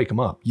all going to wake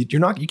him up. You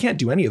can't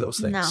do any of those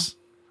things. No.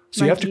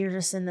 So you're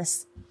just in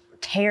this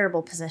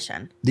terrible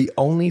position. The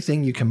only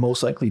thing you can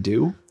most likely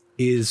do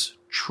is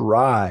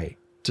try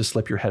to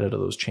slip your head out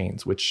of those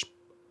chains, which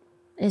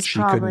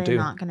she couldn't do.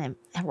 Not going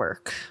to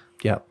work.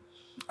 Yeah.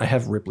 I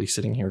have Ripley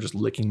sitting here just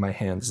licking my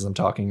hands as I'm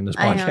talking in this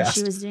podcast. I know,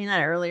 she was doing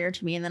that earlier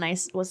to me, and then I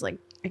was like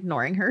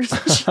ignoring her, so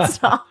she should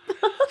stop.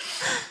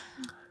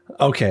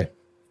 Okay.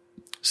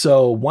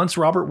 So once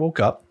Robert woke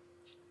up,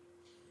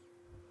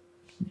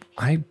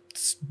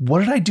 what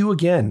did I do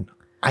again?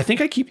 I think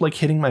I keep like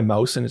hitting my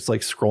mouse and it's like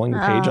scrolling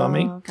the page on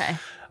me.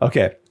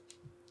 Okay.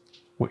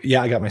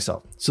 Yeah, I got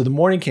myself. So the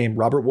morning came,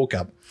 Robert woke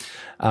up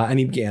and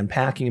he began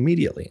packing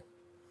immediately.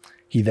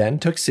 He then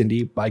took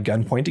Cindy by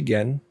gunpoint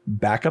again,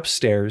 back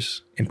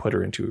upstairs, and put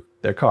her into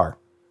their car.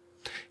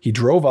 He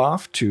drove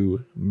off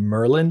to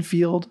Merlin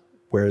Field,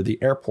 where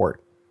the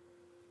airport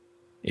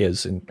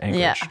is in Anchorage.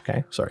 Yeah.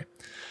 Okay, sorry.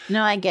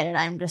 No, I get it.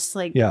 I'm just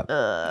like, yeah.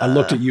 I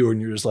looked at you and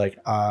you're just like,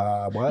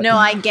 what? No,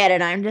 I get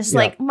it. I'm just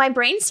like, my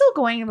brain's still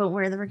going about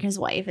where his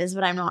wife is,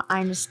 but I'm not.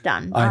 I'm just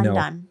done.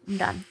 I'm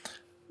done.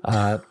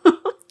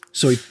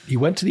 So he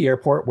went to the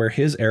airport where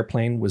his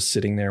airplane was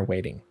sitting there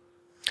waiting.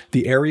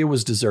 The area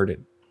was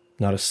deserted.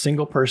 Not a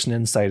single person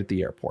in sight at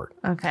the airport.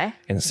 Okay.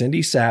 And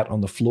Cindy sat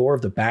on the floor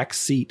of the back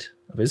seat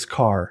of his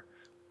car,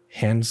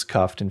 hands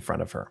cuffed in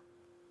front of her.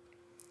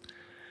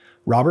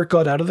 Robert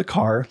got out of the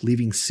car,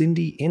 leaving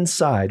Cindy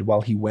inside while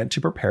he went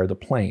to prepare the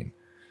plane.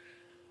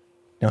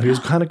 Now, he was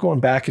kind of going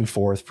back and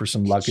forth for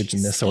some luggage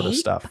and this sort of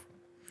stuff.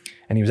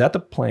 And he was at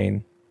the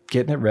plane,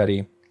 getting it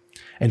ready,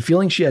 and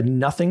feeling she had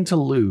nothing to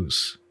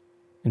lose,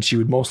 and she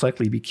would most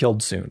likely be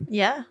killed soon.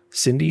 Yeah.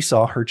 Cindy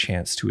saw her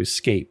chance to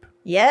escape.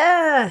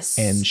 Yes.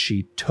 And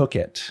she took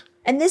it.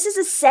 And this is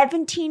a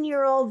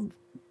 17-year-old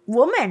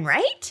woman,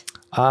 right?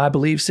 I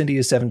believe Cindy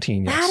is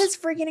 17. Yes. That is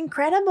freaking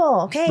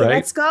incredible. Okay,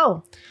 Let's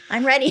go.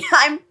 I'm ready.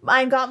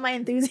 I got my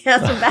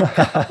enthusiasm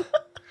back.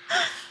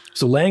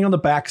 So laying on the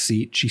back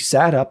seat, she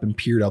sat up and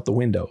peered out the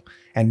window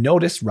and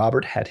noticed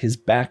Robert had his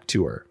back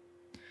to her.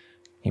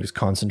 He was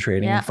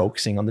concentrating and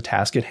focusing on the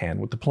task at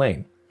hand with the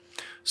plane.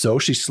 So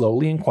she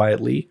slowly and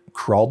quietly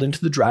crawled into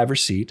the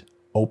driver's seat,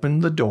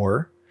 opened the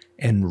door,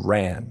 and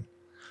ran.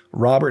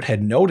 Robert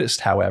had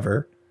noticed,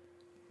 however,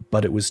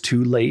 but it was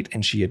too late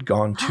and she had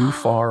gone too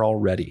far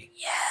already.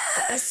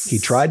 Yes. He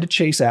tried to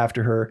chase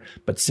after her,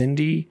 but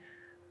Cindy,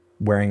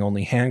 wearing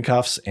only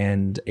handcuffs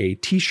and a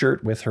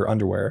t-shirt with her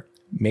underwear,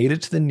 made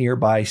it to the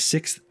nearby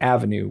 6th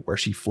Avenue where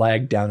she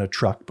flagged down a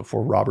truck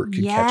before Robert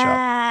could catch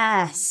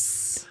up.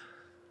 Yes.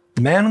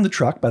 The man in the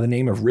truck by the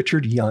name of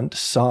Richard Yunt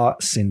saw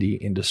Cindy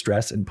in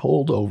distress and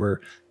pulled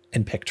over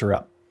and picked her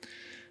up.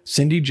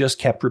 Cindy just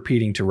kept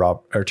repeating to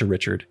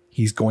Richard,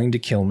 "He's going to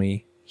kill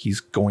me. He's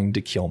going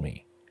to kill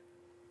me."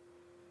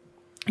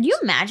 Can you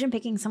imagine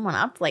picking someone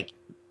up? Like,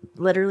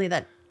 literally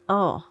that,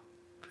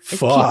 keeps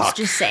Fuck.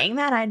 just saying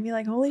that, I'd be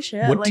like, holy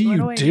shit. What like, do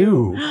you I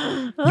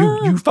do?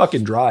 You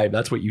fucking drive.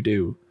 That's what you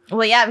do.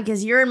 Well, yeah,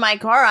 because you're in my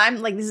car. I'm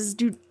like, this is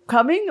dude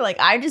coming. Like,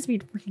 I'd just be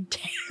freaking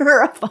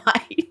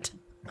terrified.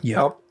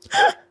 Yep.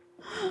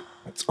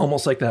 It's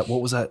almost like that.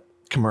 What was that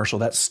commercial?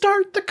 That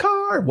start the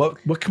car. What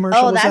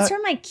commercial was that? Oh, that's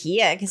from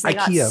IKEA because they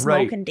got IKEA, Smoke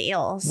right. and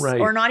Deals. Right.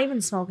 Or not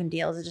even Smoke and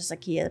Deals. It's just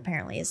IKEA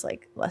apparently is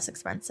like less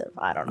expensive.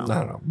 I don't know. I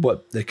don't know.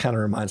 But it kind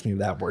of reminds me of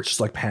that where it's just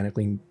like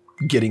panicking,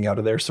 getting out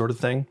of there sort of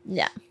thing.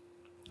 Yeah.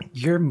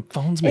 Your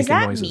phone's making Is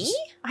that noises. me?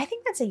 I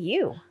think that's a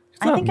you.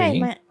 It's I not think me. I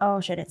meant, oh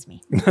shit, it's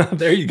me.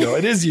 There you go.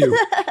 It is you.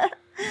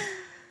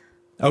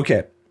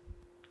 Okay.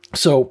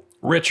 So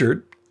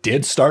Richard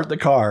did start the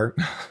car.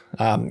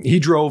 He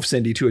drove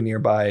Cindy to a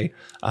nearby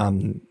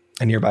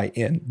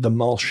inn, the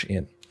Mulch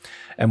Inn.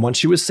 And once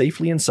she was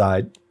safely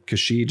inside, because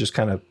she just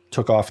kind of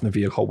took off in the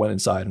vehicle, went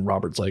inside, and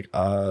Robert's like,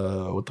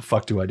 what the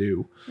fuck do I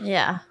do?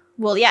 Yeah.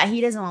 Well, yeah, he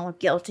doesn't want to look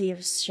guilty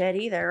of shit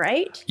either,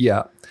 right?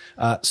 Yeah.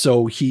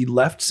 So he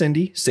left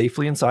Cindy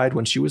safely inside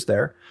when she was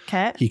there.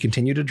 Okay. He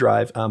continued to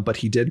drive, but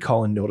he did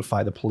call and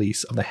notify the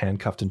police of the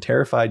handcuffed and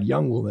terrified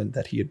young woman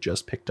that he had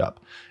just picked up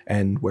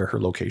and where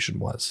her location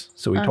was.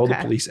 So he told the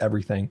Okay. police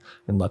everything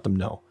and let them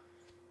know.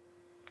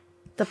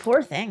 The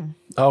poor thing.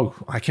 Oh,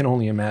 I can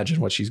only imagine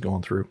what she's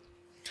going through.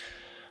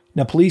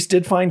 Now, police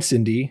did find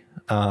Cindy,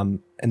 and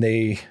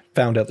they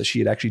found out that she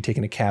had actually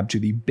taken a cab to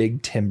the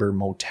Big Timber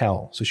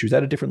Motel. So she was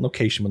at a different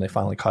location when they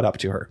finally caught up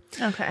to her.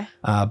 Okay.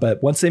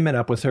 But once they met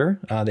up with her,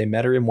 they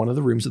met her in one of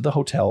the rooms of the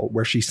hotel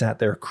where she sat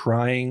there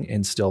crying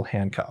and still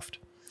handcuffed.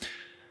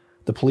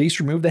 The police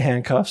removed the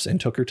handcuffs and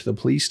took her to the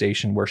police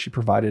station where she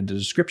provided a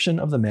description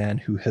of the man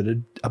who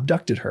had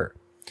abducted her.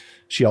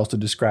 She also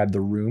described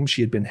the room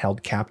she had been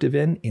held captive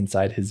in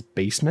inside his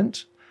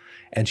basement.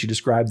 And she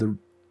described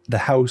the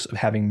house of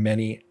having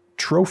many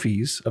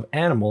trophies of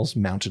animals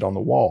mounted on the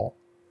wall.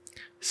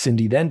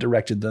 Cindy then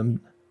directed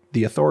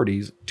the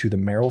authorities to the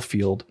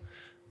Merrillfield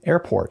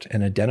airport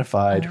and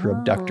identified her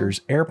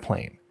abductor's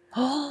airplane.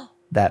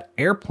 That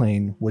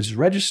airplane was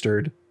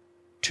registered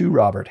to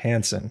Robert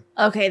Hansen.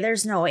 Okay,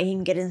 there's no way he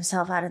can get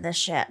himself out of this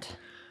shit.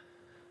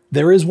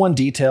 There is one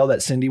detail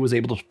that Cindy was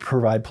able to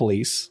provide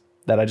police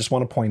that I just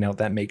want to point out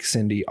that makes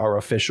Cindy our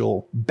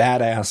official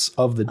badass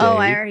of the day. Oh,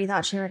 I already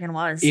thought she freaking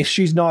was. If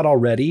she's not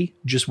already,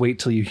 just wait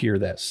till you hear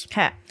this.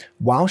 Okay.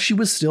 While she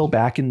was still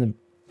back in the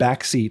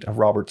back seat of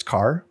Robert's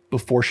car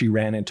before she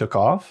ran and took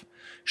off,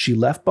 she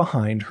left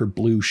behind her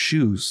blue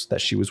shoes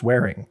that she was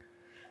wearing.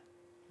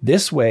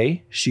 This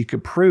way, she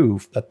could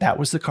prove that that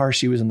was the car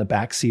she was in the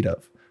back seat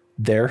of.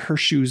 There her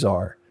shoes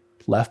are,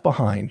 left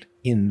behind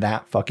in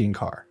that fucking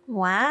car.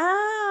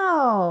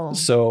 Wow.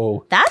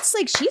 So That's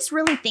like, she's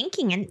really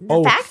thinking. And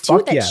the fact too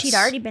fuck that yes. she'd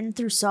already been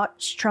through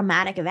such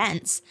traumatic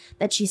events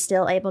that she's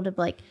still able to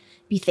like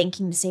be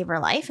thinking to save her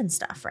life and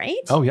stuff, right?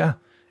 Oh, yeah.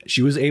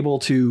 She was able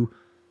to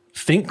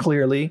think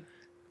clearly,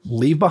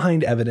 leave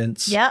behind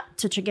evidence, Yeah,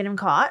 to get him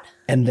caught.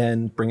 and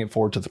then bring it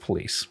forward to the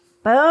police.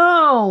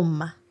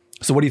 Boom.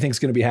 So what do you think is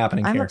going to be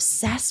happening I'm here?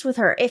 obsessed with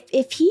her.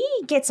 If he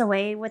gets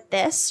away with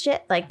this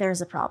shit, like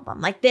there's a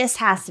problem. Like this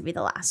has to be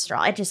the last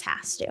straw. It just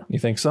has to. You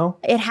think so?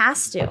 It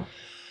has to.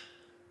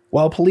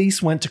 Well,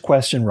 police went to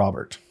question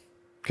Robert,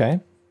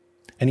 okay?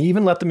 And he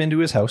even let them into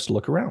his house to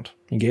look around.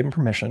 He gave them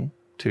permission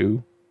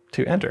to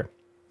enter.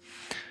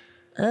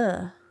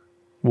 Well,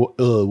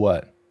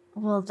 what?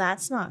 Well,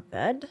 that's not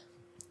good.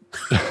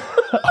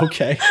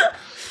 Okay.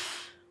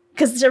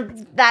 Because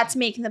that's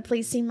making the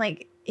police seem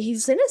like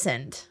he's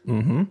innocent.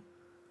 Mm-hmm.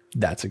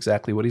 That's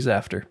exactly what he's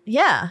after.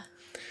 Yeah.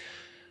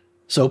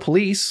 So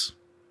police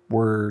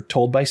were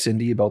told by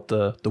Cindy about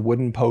the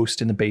wooden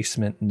post in the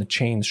basement and the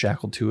chains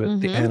shackled to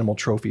it, the animal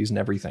trophies and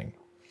everything.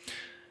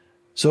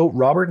 So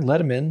Robert let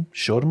him in,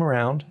 showed him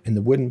around, and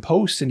the wooden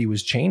post Cindy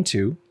was chained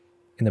to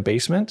in the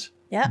basement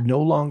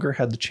no longer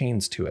had the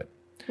chains to it.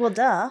 Well,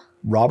 duh.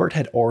 Robert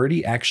had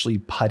already actually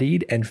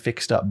puttied and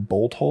fixed up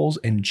bolt holes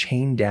and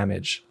chain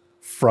damage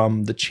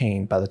from the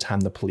chain by the time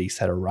the police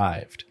had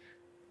arrived.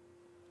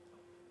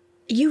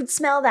 You'd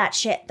smell that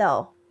shit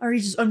though. Or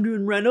he's just, I'm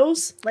doing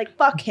renos? Like,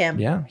 fuck him.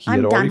 Yeah, he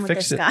I'm had done already with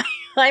fixed this it. guy.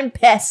 I'm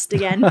pissed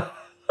again.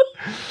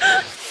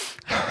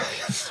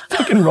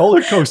 Fucking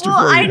roller coaster Well,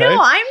 for you, I know. hey?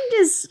 I'm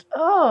just,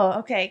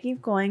 okay,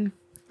 keep going.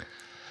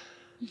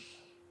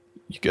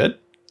 You good?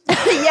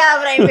 Yeah,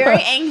 but I'm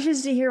very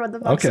anxious to hear what the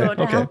fuck's Okay, about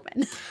to okay.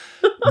 happen.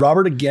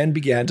 Robert again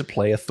began to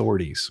play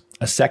authorities.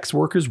 A sex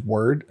worker's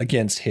word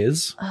against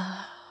his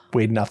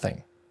weighed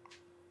nothing.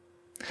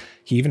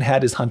 He even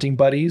had his hunting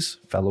buddies,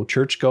 fellow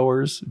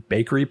churchgoers,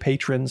 bakery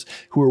patrons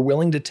who were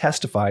willing to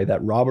testify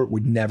that Robert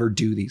would never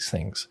do these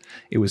things.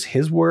 It was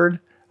his word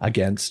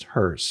against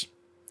hers.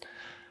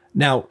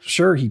 Now,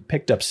 sure, he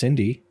picked up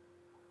Cindy,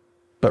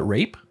 but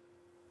rape?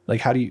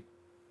 Like, how do you...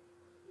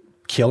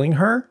 Killing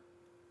her?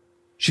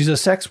 She's a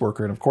sex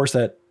worker, and of course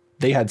that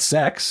they had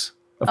sex.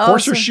 Of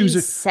course her shoes he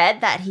are...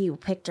 said that he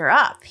picked her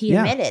up. He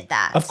Yeah. admitted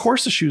that. Of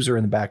course the shoes are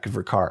in the back of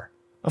her car.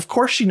 Of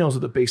course she knows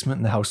what the basement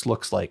in the house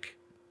looks like.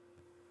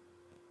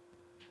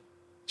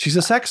 She's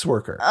a sex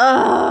worker.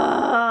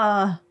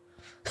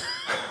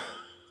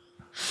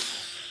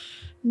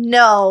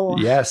 No.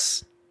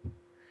 Yes.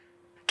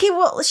 Okay,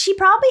 well, she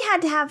probably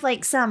had to have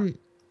like some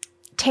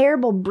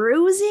terrible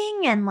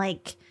bruising and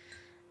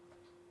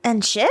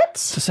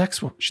shit.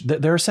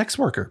 They're a sex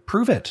worker.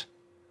 Prove it.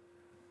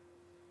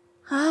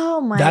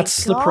 Oh my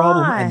That's the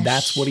problem, and gosh.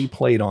 that's what he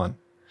played on.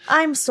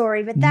 I'm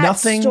sorry, but that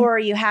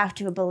story you have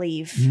to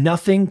believe.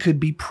 Nothing could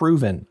be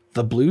proven.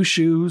 The blue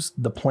shoes,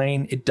 the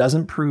plane, it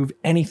doesn't prove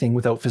anything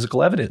without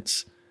physical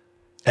evidence.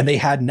 And they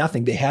had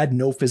nothing. They had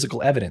no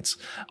physical evidence.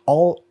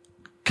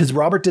 Because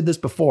Robert did this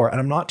before, and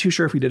I'm not too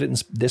sure if he did it in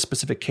this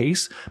specific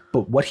case,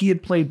 but what he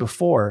had played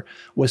before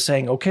was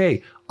saying,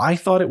 okay, I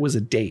thought it was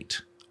a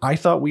date. I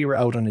thought we were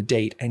out on a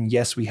date, and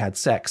yes, we had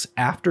sex.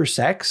 After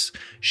sex,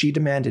 she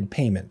demanded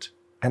payment.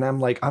 And I'm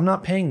like, I'm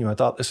not paying you. I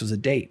thought this was a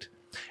date.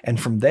 And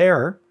from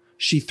there,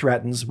 she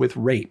threatens with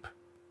rape.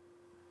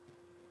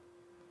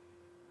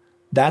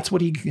 That's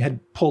what he had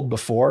pulled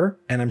before,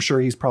 and I'm sure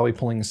he's probably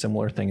pulling a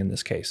similar thing in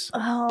this case.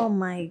 Oh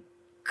my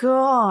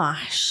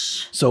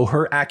gosh. So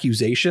her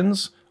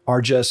accusations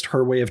are just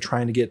her way of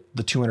trying to get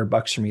the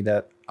 $200 from me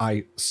that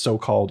I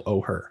so-called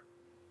owe her.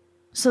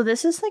 So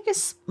this is like a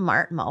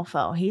smart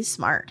mofo. He's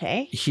smart,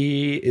 eh?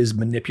 He is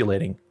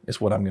manipulating, is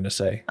what I'm going to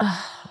say.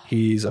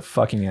 He's a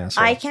fucking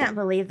asshole. I can't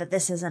believe that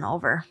this isn't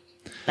over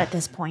at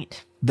this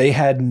point. They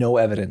had no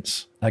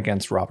evidence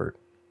against Robert.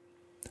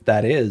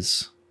 That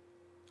is,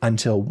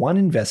 until one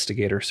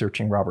investigator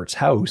searching Robert's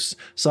house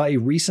saw a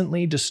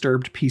recently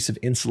disturbed piece of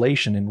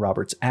insulation in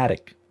Robert's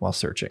attic while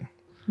searching.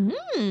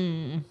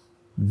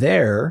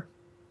 There,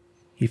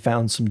 he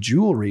found some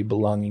jewelry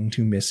belonging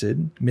to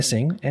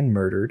missing and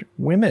murdered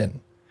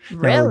women. Now,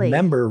 Really?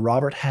 remember,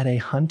 Robert had a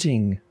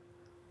hunting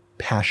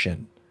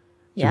passion.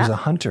 He was a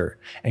hunter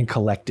and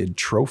collected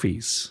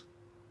trophies.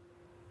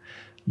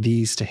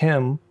 These, to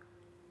him,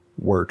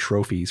 were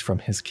trophies from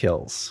his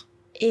kills.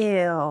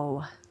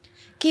 Ew.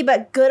 Okay,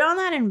 but good on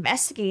that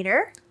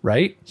investigator.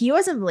 Right? He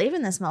wasn't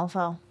believing this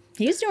mofo.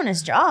 He was doing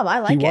his job. I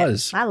like it. He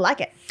was. I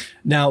like it.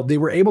 Now, they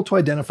were able to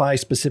identify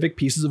specific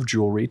pieces of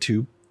jewelry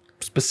to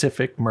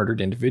specific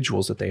murdered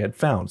individuals that they had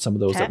found, some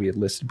of those that we had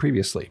listed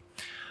previously,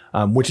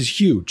 which is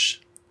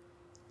huge.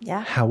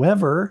 Yeah.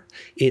 However,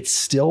 it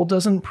still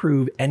doesn't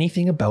prove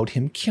anything about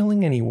him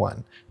killing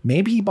anyone.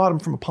 Maybe he bought them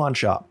from a pawn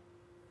shop.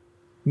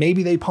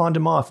 Maybe they pawned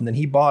him off and then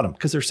he bought them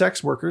because they're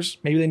sex workers.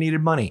 Maybe they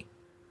needed money.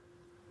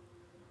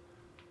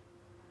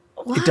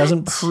 What? It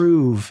doesn't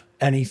prove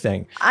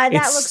anything. That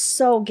looks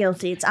so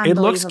guilty. It's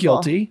unbelievable. It looks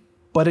guilty,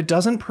 but it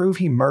doesn't prove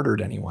he murdered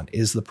anyone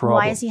is the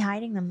problem. Why is he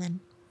hiding them then?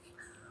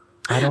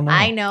 I don't know.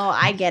 I know.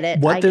 I get it.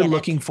 What they're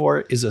looking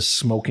for is a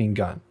smoking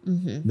gun.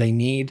 Mm-hmm. They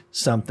need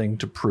something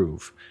to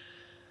prove.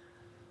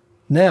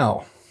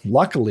 Now,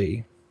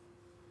 luckily,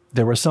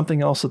 there was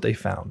something else that they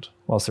found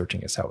while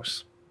searching his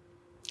house.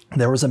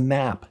 There was a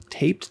map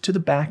taped to the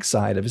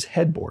backside of his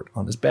headboard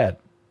on his bed.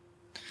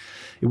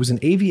 It was an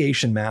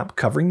aviation map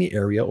covering the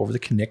area over the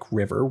Knik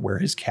River where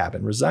his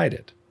cabin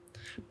resided.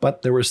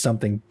 But there was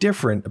something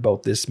different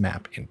about this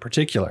map in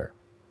particular.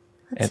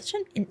 That's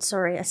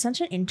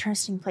such an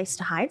interesting place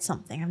to hide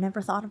something. I've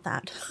never thought of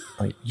that.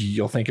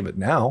 You'll think of it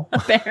now.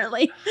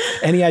 Apparently.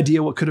 Any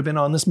idea what could have been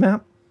on this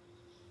map?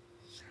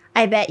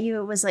 I bet you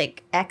it was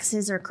like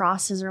X's or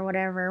crosses or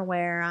whatever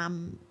where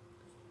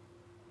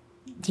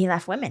he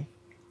left women.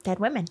 Dead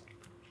women.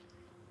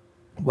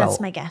 Well, that's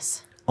my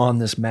guess. On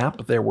this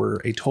map, there were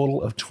a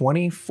total of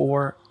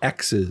 24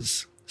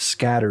 X's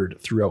scattered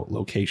throughout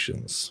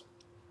locations.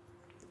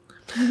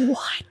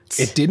 What?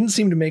 It didn't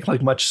seem to make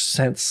like much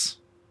sense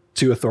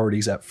to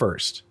authorities at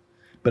first,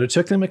 but it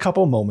took them a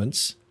couple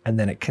moments and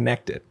then it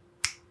connected.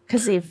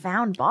 Because they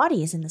found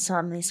bodies in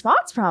some of these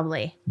spots,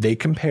 probably. They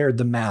compared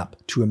the map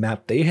to a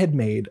map they had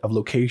made of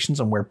locations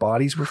on where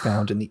bodies were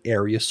found in the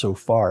area so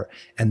far,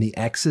 and the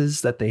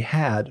X's that they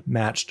had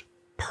matched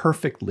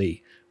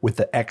perfectly with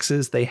the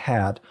X's they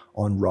had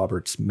on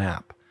Robert's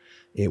map.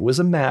 It was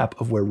a map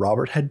of where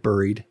Robert had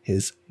buried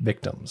his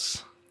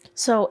victims.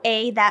 So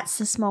A, that's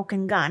the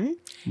smoking gun.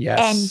 Yes.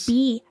 And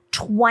B,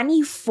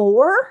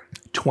 24?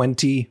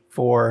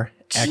 24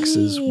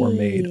 X's were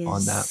made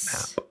on that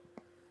map.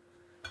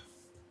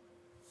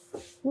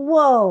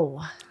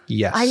 Whoa.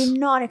 Yes. I did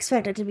not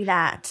expect it to be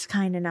that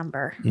kind of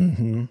number.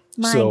 Mm-hmm.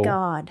 My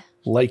God.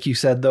 Like you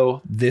said,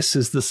 though, this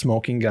is the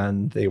smoking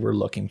gun they were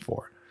looking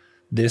for.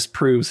 This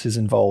proves his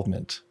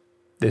involvement.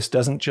 This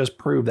doesn't just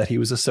prove that he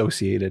was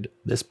associated.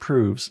 This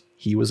proves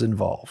he was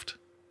involved.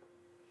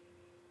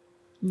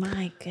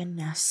 My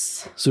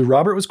goodness. So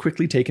Robert was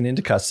quickly taken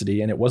into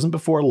custody, and it wasn't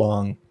before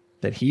long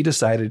that he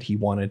decided he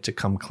wanted to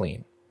come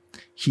clean.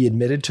 He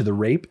admitted to the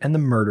rape and the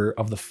murder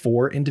of the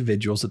 4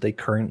 individuals that they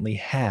currently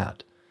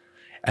had,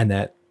 and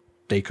that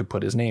they could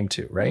put his name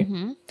to, right?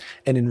 Mm-hmm.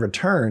 And in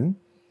return,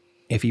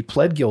 if he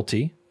pled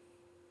guilty,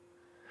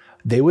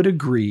 they would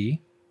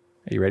agree.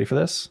 Are you ready for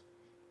this?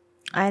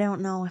 I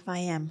don't know if I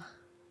am.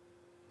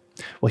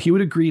 Well, he would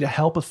agree to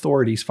help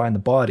authorities find the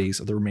bodies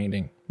of the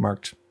remaining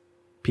marked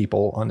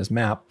people on his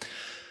map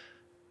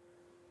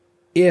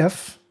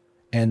if,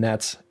 and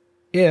that's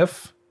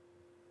if,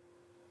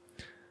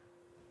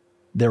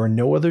 there were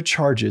no other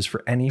charges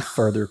for any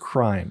further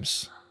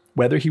crimes.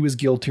 whether he was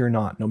guilty or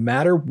not, no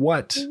matter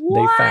what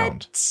they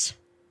found.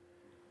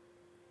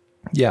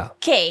 Yeah.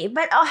 Okay,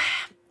 but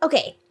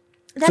okay.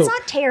 That's So,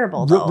 not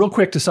terrible, though. Real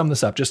quick to sum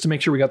this up, just to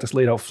make sure we got this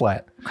laid out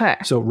flat. Okay.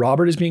 So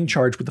Robert is being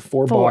charged with the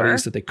four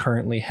bodies that they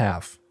currently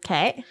have.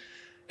 Okay.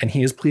 And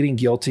he is pleading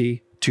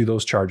guilty to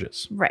those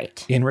charges.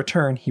 Right. In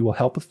return, he will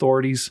help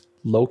authorities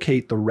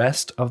locate the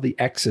rest of the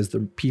exes, the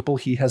people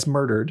he has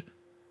murdered.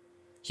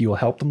 He will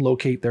help them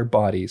locate their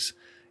bodies.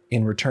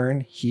 In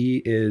return,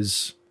 he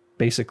is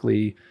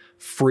basically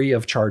free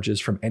of charges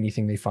from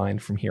anything they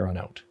find from here on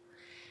out.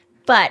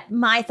 But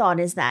my thought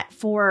is that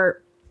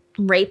for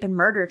rape and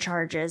murder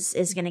charges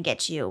is going to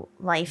get you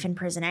life in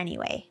prison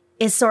anyway,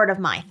 is sort of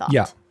my thought.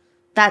 Yeah.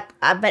 That,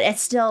 but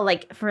it's still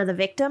like for the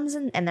victims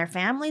and their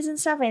families and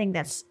stuff, I think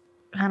that's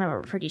kind of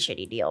a pretty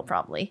shitty deal,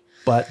 probably.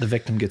 But the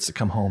victim gets to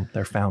come home.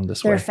 They're found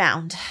this way. They're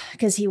found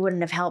because he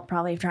wouldn't have helped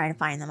probably trying to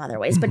find them other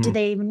ways. But do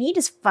they even need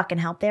his fucking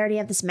help? They already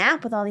have this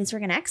map with all these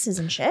freaking X's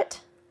and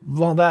shit.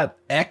 Well, that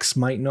X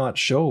might not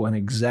show an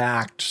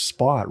exact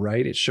spot,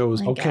 right? It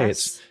shows,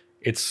 guess.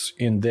 it's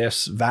in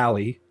this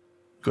valley.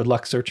 Good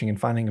luck searching and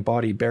finding a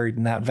body buried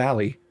in that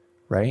valley,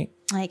 right?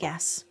 I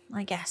guess.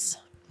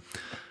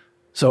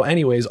 So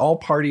anyways, all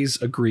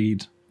parties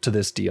agreed to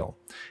this deal.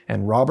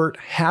 And Robert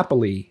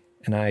happily,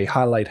 and I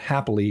highlight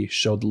happily,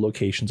 showed the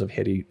locations of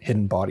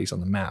hidden bodies on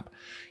the map.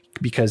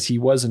 Because he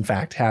was in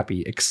fact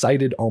happy,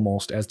 excited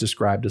almost, as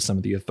described to some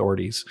of the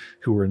authorities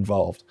who were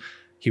involved.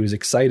 He was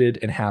excited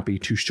and happy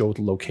to show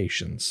the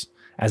locations,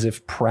 as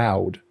if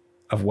proud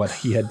of what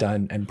he had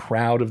done and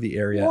proud of the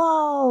area.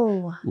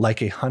 Whoa.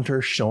 Like a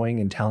hunter showing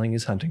and telling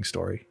his hunting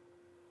story.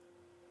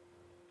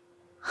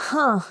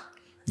 Huh.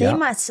 They Yeah.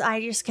 must,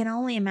 I just can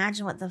only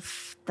imagine what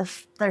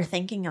they're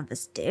thinking of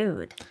this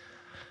dude.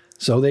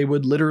 So they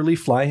would literally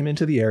fly him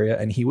into the area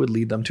and he would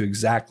lead them to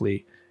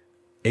exactly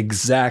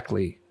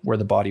where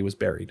the body was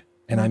buried.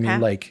 And I mean,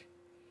 like,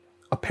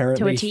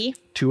 apparently To a T?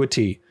 To a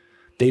T.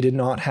 They did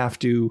not have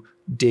to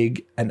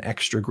dig an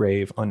extra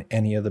grave on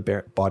any of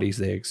the bodies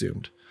they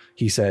exhumed.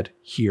 He said,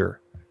 here.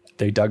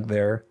 They dug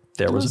there.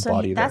 There was a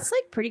body there. That's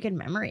like pretty good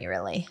memory,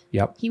 really.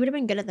 Yep, He would have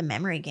been good at the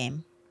memory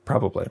game.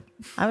 probably.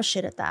 I was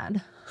shit at that.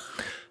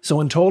 So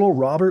in total,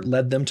 Robert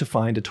led them to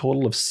find a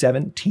total of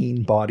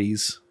 17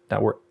 bodies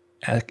that were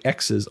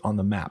X's on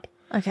the map.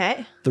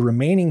 Okay. The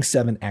remaining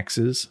 7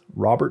 X's,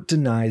 Robert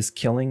denies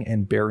killing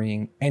and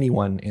burying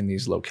anyone in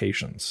these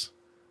locations.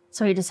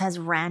 So he just has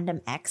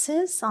random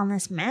X's on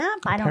this map?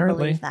 I don't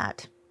Apparently. believe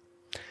that.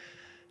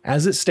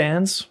 As it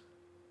stands,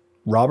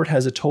 Robert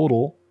has a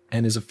total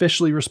and is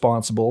officially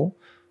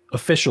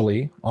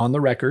on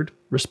the record,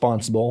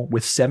 responsible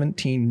with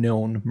 17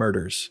 known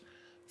murders,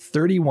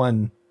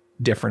 31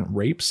 different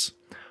rapes,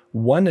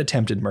 1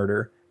 attempted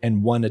murder,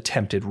 and 1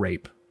 attempted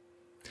rape.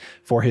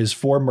 For his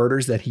 4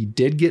 murders that he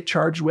did get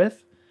charged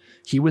with,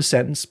 he was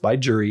sentenced by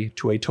jury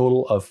to a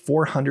total of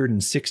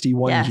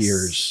 461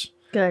 years.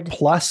 Good.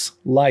 Plus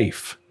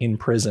life in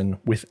prison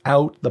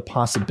without the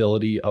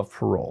possibility of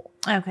parole.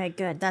 Okay,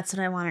 good. That's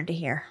what I wanted to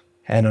hear.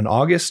 And on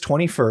August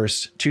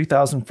 21st,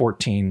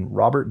 2014,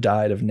 Robert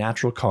died of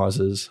natural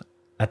causes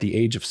at the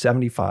age of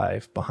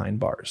 75 behind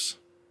bars.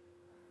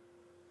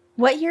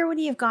 What year would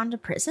he have gone to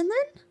prison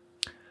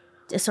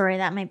then? Sorry,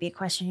 that might be a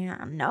question you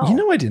don't know. You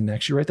know, I didn't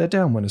actually write that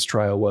down when his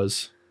trial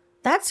was.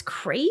 That's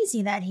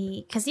crazy that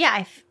because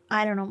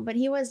I don't know, but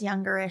he was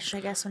youngerish, I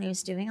guess, when he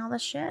was doing all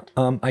this shit.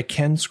 I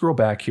can scroll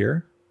back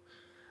here.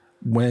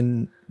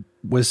 When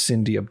was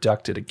Cindy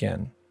abducted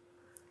again?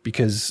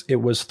 Because it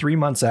was 3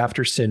 months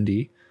after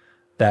Cindy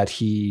that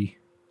he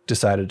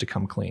decided to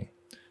come clean.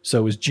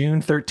 So it was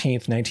June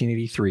 13th,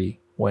 1983,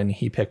 when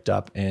he picked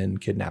up and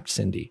kidnapped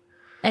Cindy.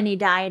 And he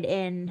died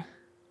in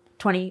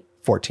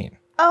 14.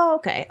 Oh,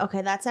 okay.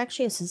 Okay, that's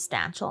actually a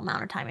substantial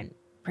amount of time in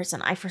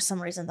prison. I, for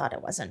some reason, thought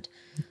it wasn't.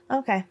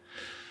 Okay.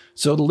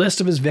 So the list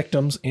of his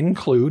victims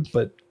include,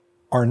 but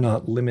are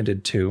not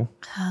limited to,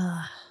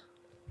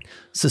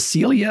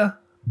 Cecilia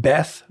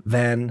Beth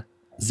Van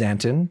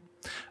Zanten.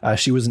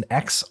 She was an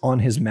X on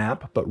his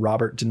map, but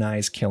Robert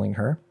denies killing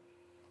her.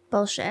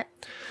 Bullshit.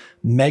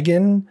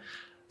 Megan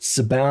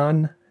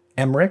Saban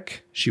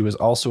Emmerich. She was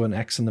also an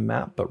X on the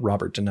map, but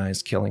Robert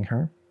denies killing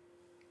her.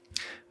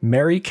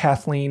 Mary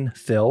Kathleen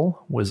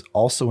Thill was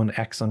also an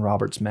X on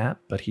Robert's map,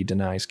 but he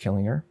denies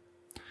killing her.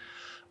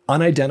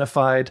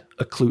 Unidentified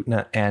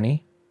Aklutna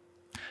Annie.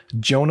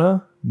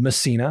 Jonah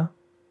Messina.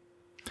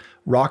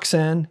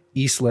 Roxanne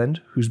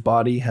Eastland, whose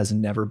body has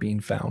never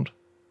been found.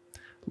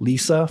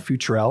 Lisa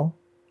Futrell.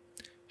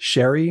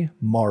 Sherry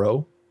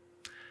Morrow.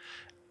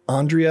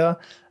 Andrea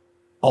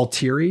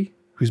Altieri,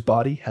 whose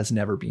body has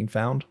never been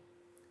found.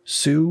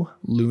 Sue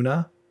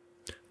Luna.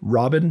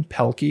 Robin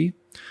Pelkey,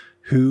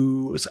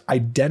 whose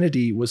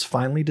identity was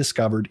finally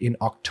discovered in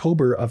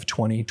October of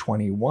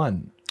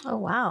 2021. Oh,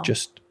 wow.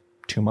 Just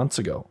 2 months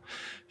ago.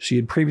 She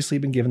had previously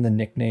been given the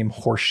nickname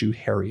Horseshoe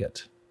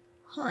Harriet.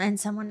 Huh, and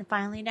someone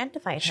finally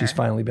identified her. She's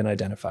finally been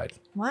identified.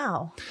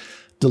 Wow.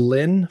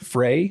 Delynn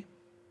Frey,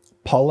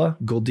 Paula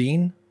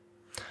Goldine,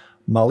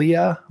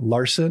 Malia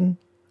Larson,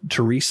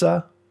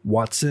 Teresa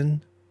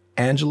Watson,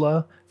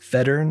 Angela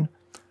Federn,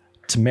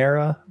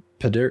 Tamara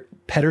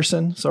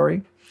Pedersen,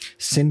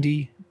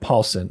 Cindy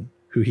Paulson,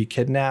 who he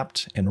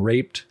kidnapped and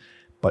raped,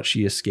 but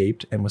she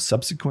escaped and was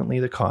subsequently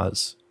the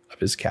cause of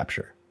his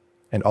capture.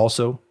 And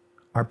also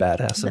our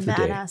badass of the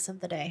day. The badass of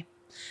the day.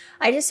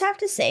 I just have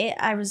to say,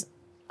 I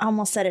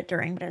almost said it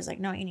during, but I was like,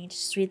 no, you need to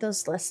just read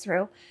those lists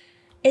through.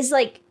 Is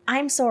like,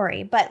 I'm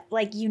sorry, but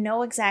like, you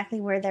know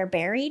exactly where they're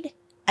buried,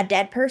 a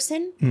dead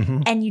person,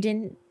 and you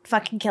didn't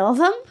fucking kill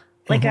them?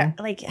 Like,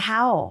 like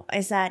how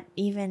is that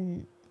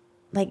even,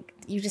 like,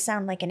 you just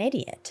sound like an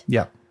idiot.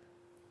 Yeah.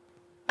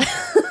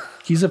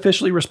 He's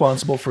officially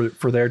responsible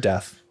for their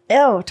death.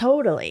 Oh,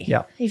 totally.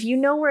 Yeah. If you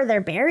know where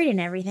they're buried and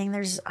everything,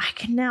 I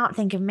cannot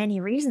think of many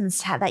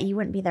reasons that you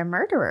wouldn't be their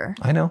murderer.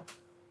 I know.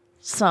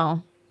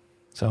 So.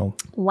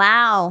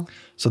 Wow.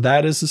 So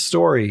that is the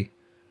story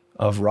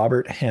of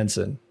Robert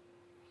Hansen,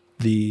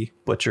 the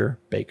butcher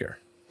baker.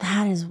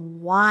 That is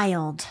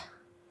wild.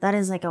 That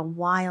is like a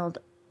wild,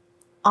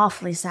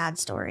 awfully sad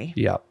story.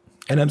 Yeah.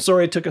 And I'm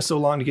sorry it took us so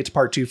long to get to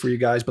part 2 for you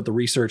guys, but the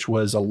research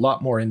was a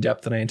lot more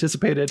in-depth than I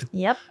anticipated.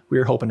 Yep. We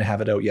were hoping to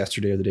have it out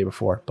yesterday or the day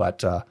before,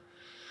 but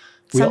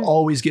we'll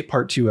always get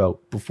part 2 out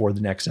before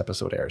the next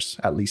episode airs.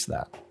 At least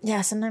that.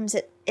 Yeah, sometimes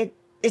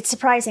it's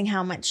surprising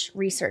how much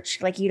research,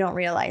 like, you don't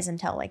realize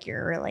until, like,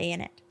 you're really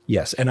in it.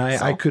 Yes, and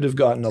I could have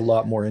gotten a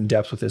lot more in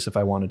depth with this if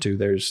I wanted to.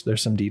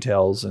 There's some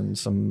details and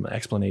some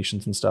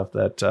explanations and stuff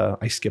that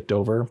I skipped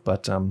over,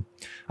 but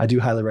I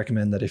do highly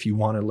recommend that if you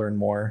want to learn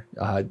more,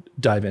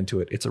 dive into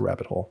it. It's a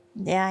rabbit hole.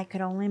 Yeah, I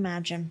could only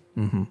imagine.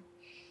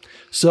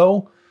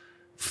 So,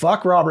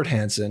 fuck Robert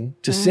Hansen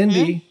to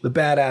Cindy, the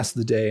badass of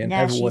the day, and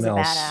everyone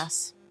else. She's a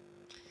badass.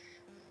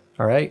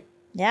 All right.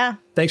 Yeah.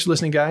 Thanks for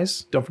listening,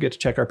 guys. Don't forget to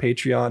check our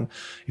Patreon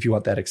if you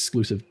want that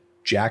exclusive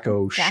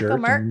Jacko shirt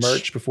and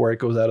merch before it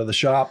goes out of the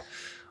shop.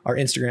 Our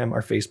Instagram,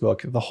 our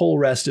Facebook, the whole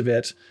rest of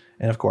it.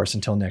 And of course,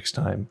 until next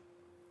time.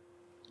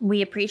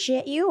 We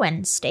appreciate you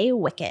and stay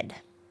wicked.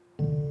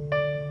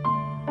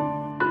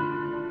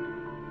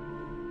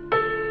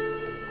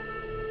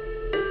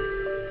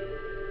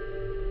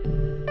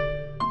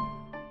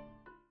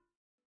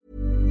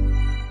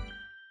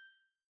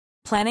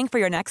 Planning for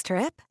your next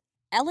trip?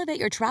 Elevate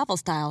your travel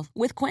style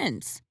with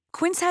Quince.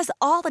 Quince has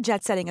all the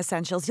jet-setting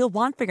essentials you'll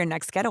want for your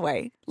next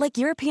getaway, like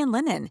European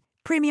linen,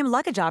 premium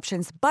luggage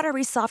options,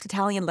 buttery soft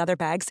Italian leather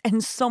bags,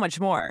 and so much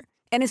more.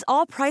 And is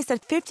all priced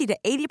at 50 to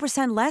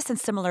 80% less than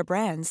similar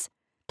brands.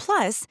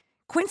 Plus,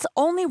 Quince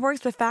only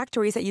works with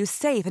factories that use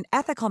safe and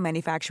ethical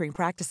manufacturing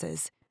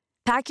practices.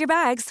 Pack your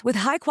bags with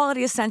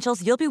high-quality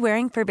essentials you'll be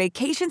wearing for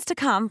vacations to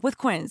come with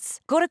Quince.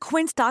 Go to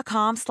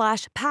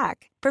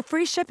quince.com/pack for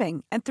free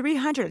shipping and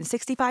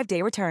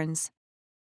 365-day returns.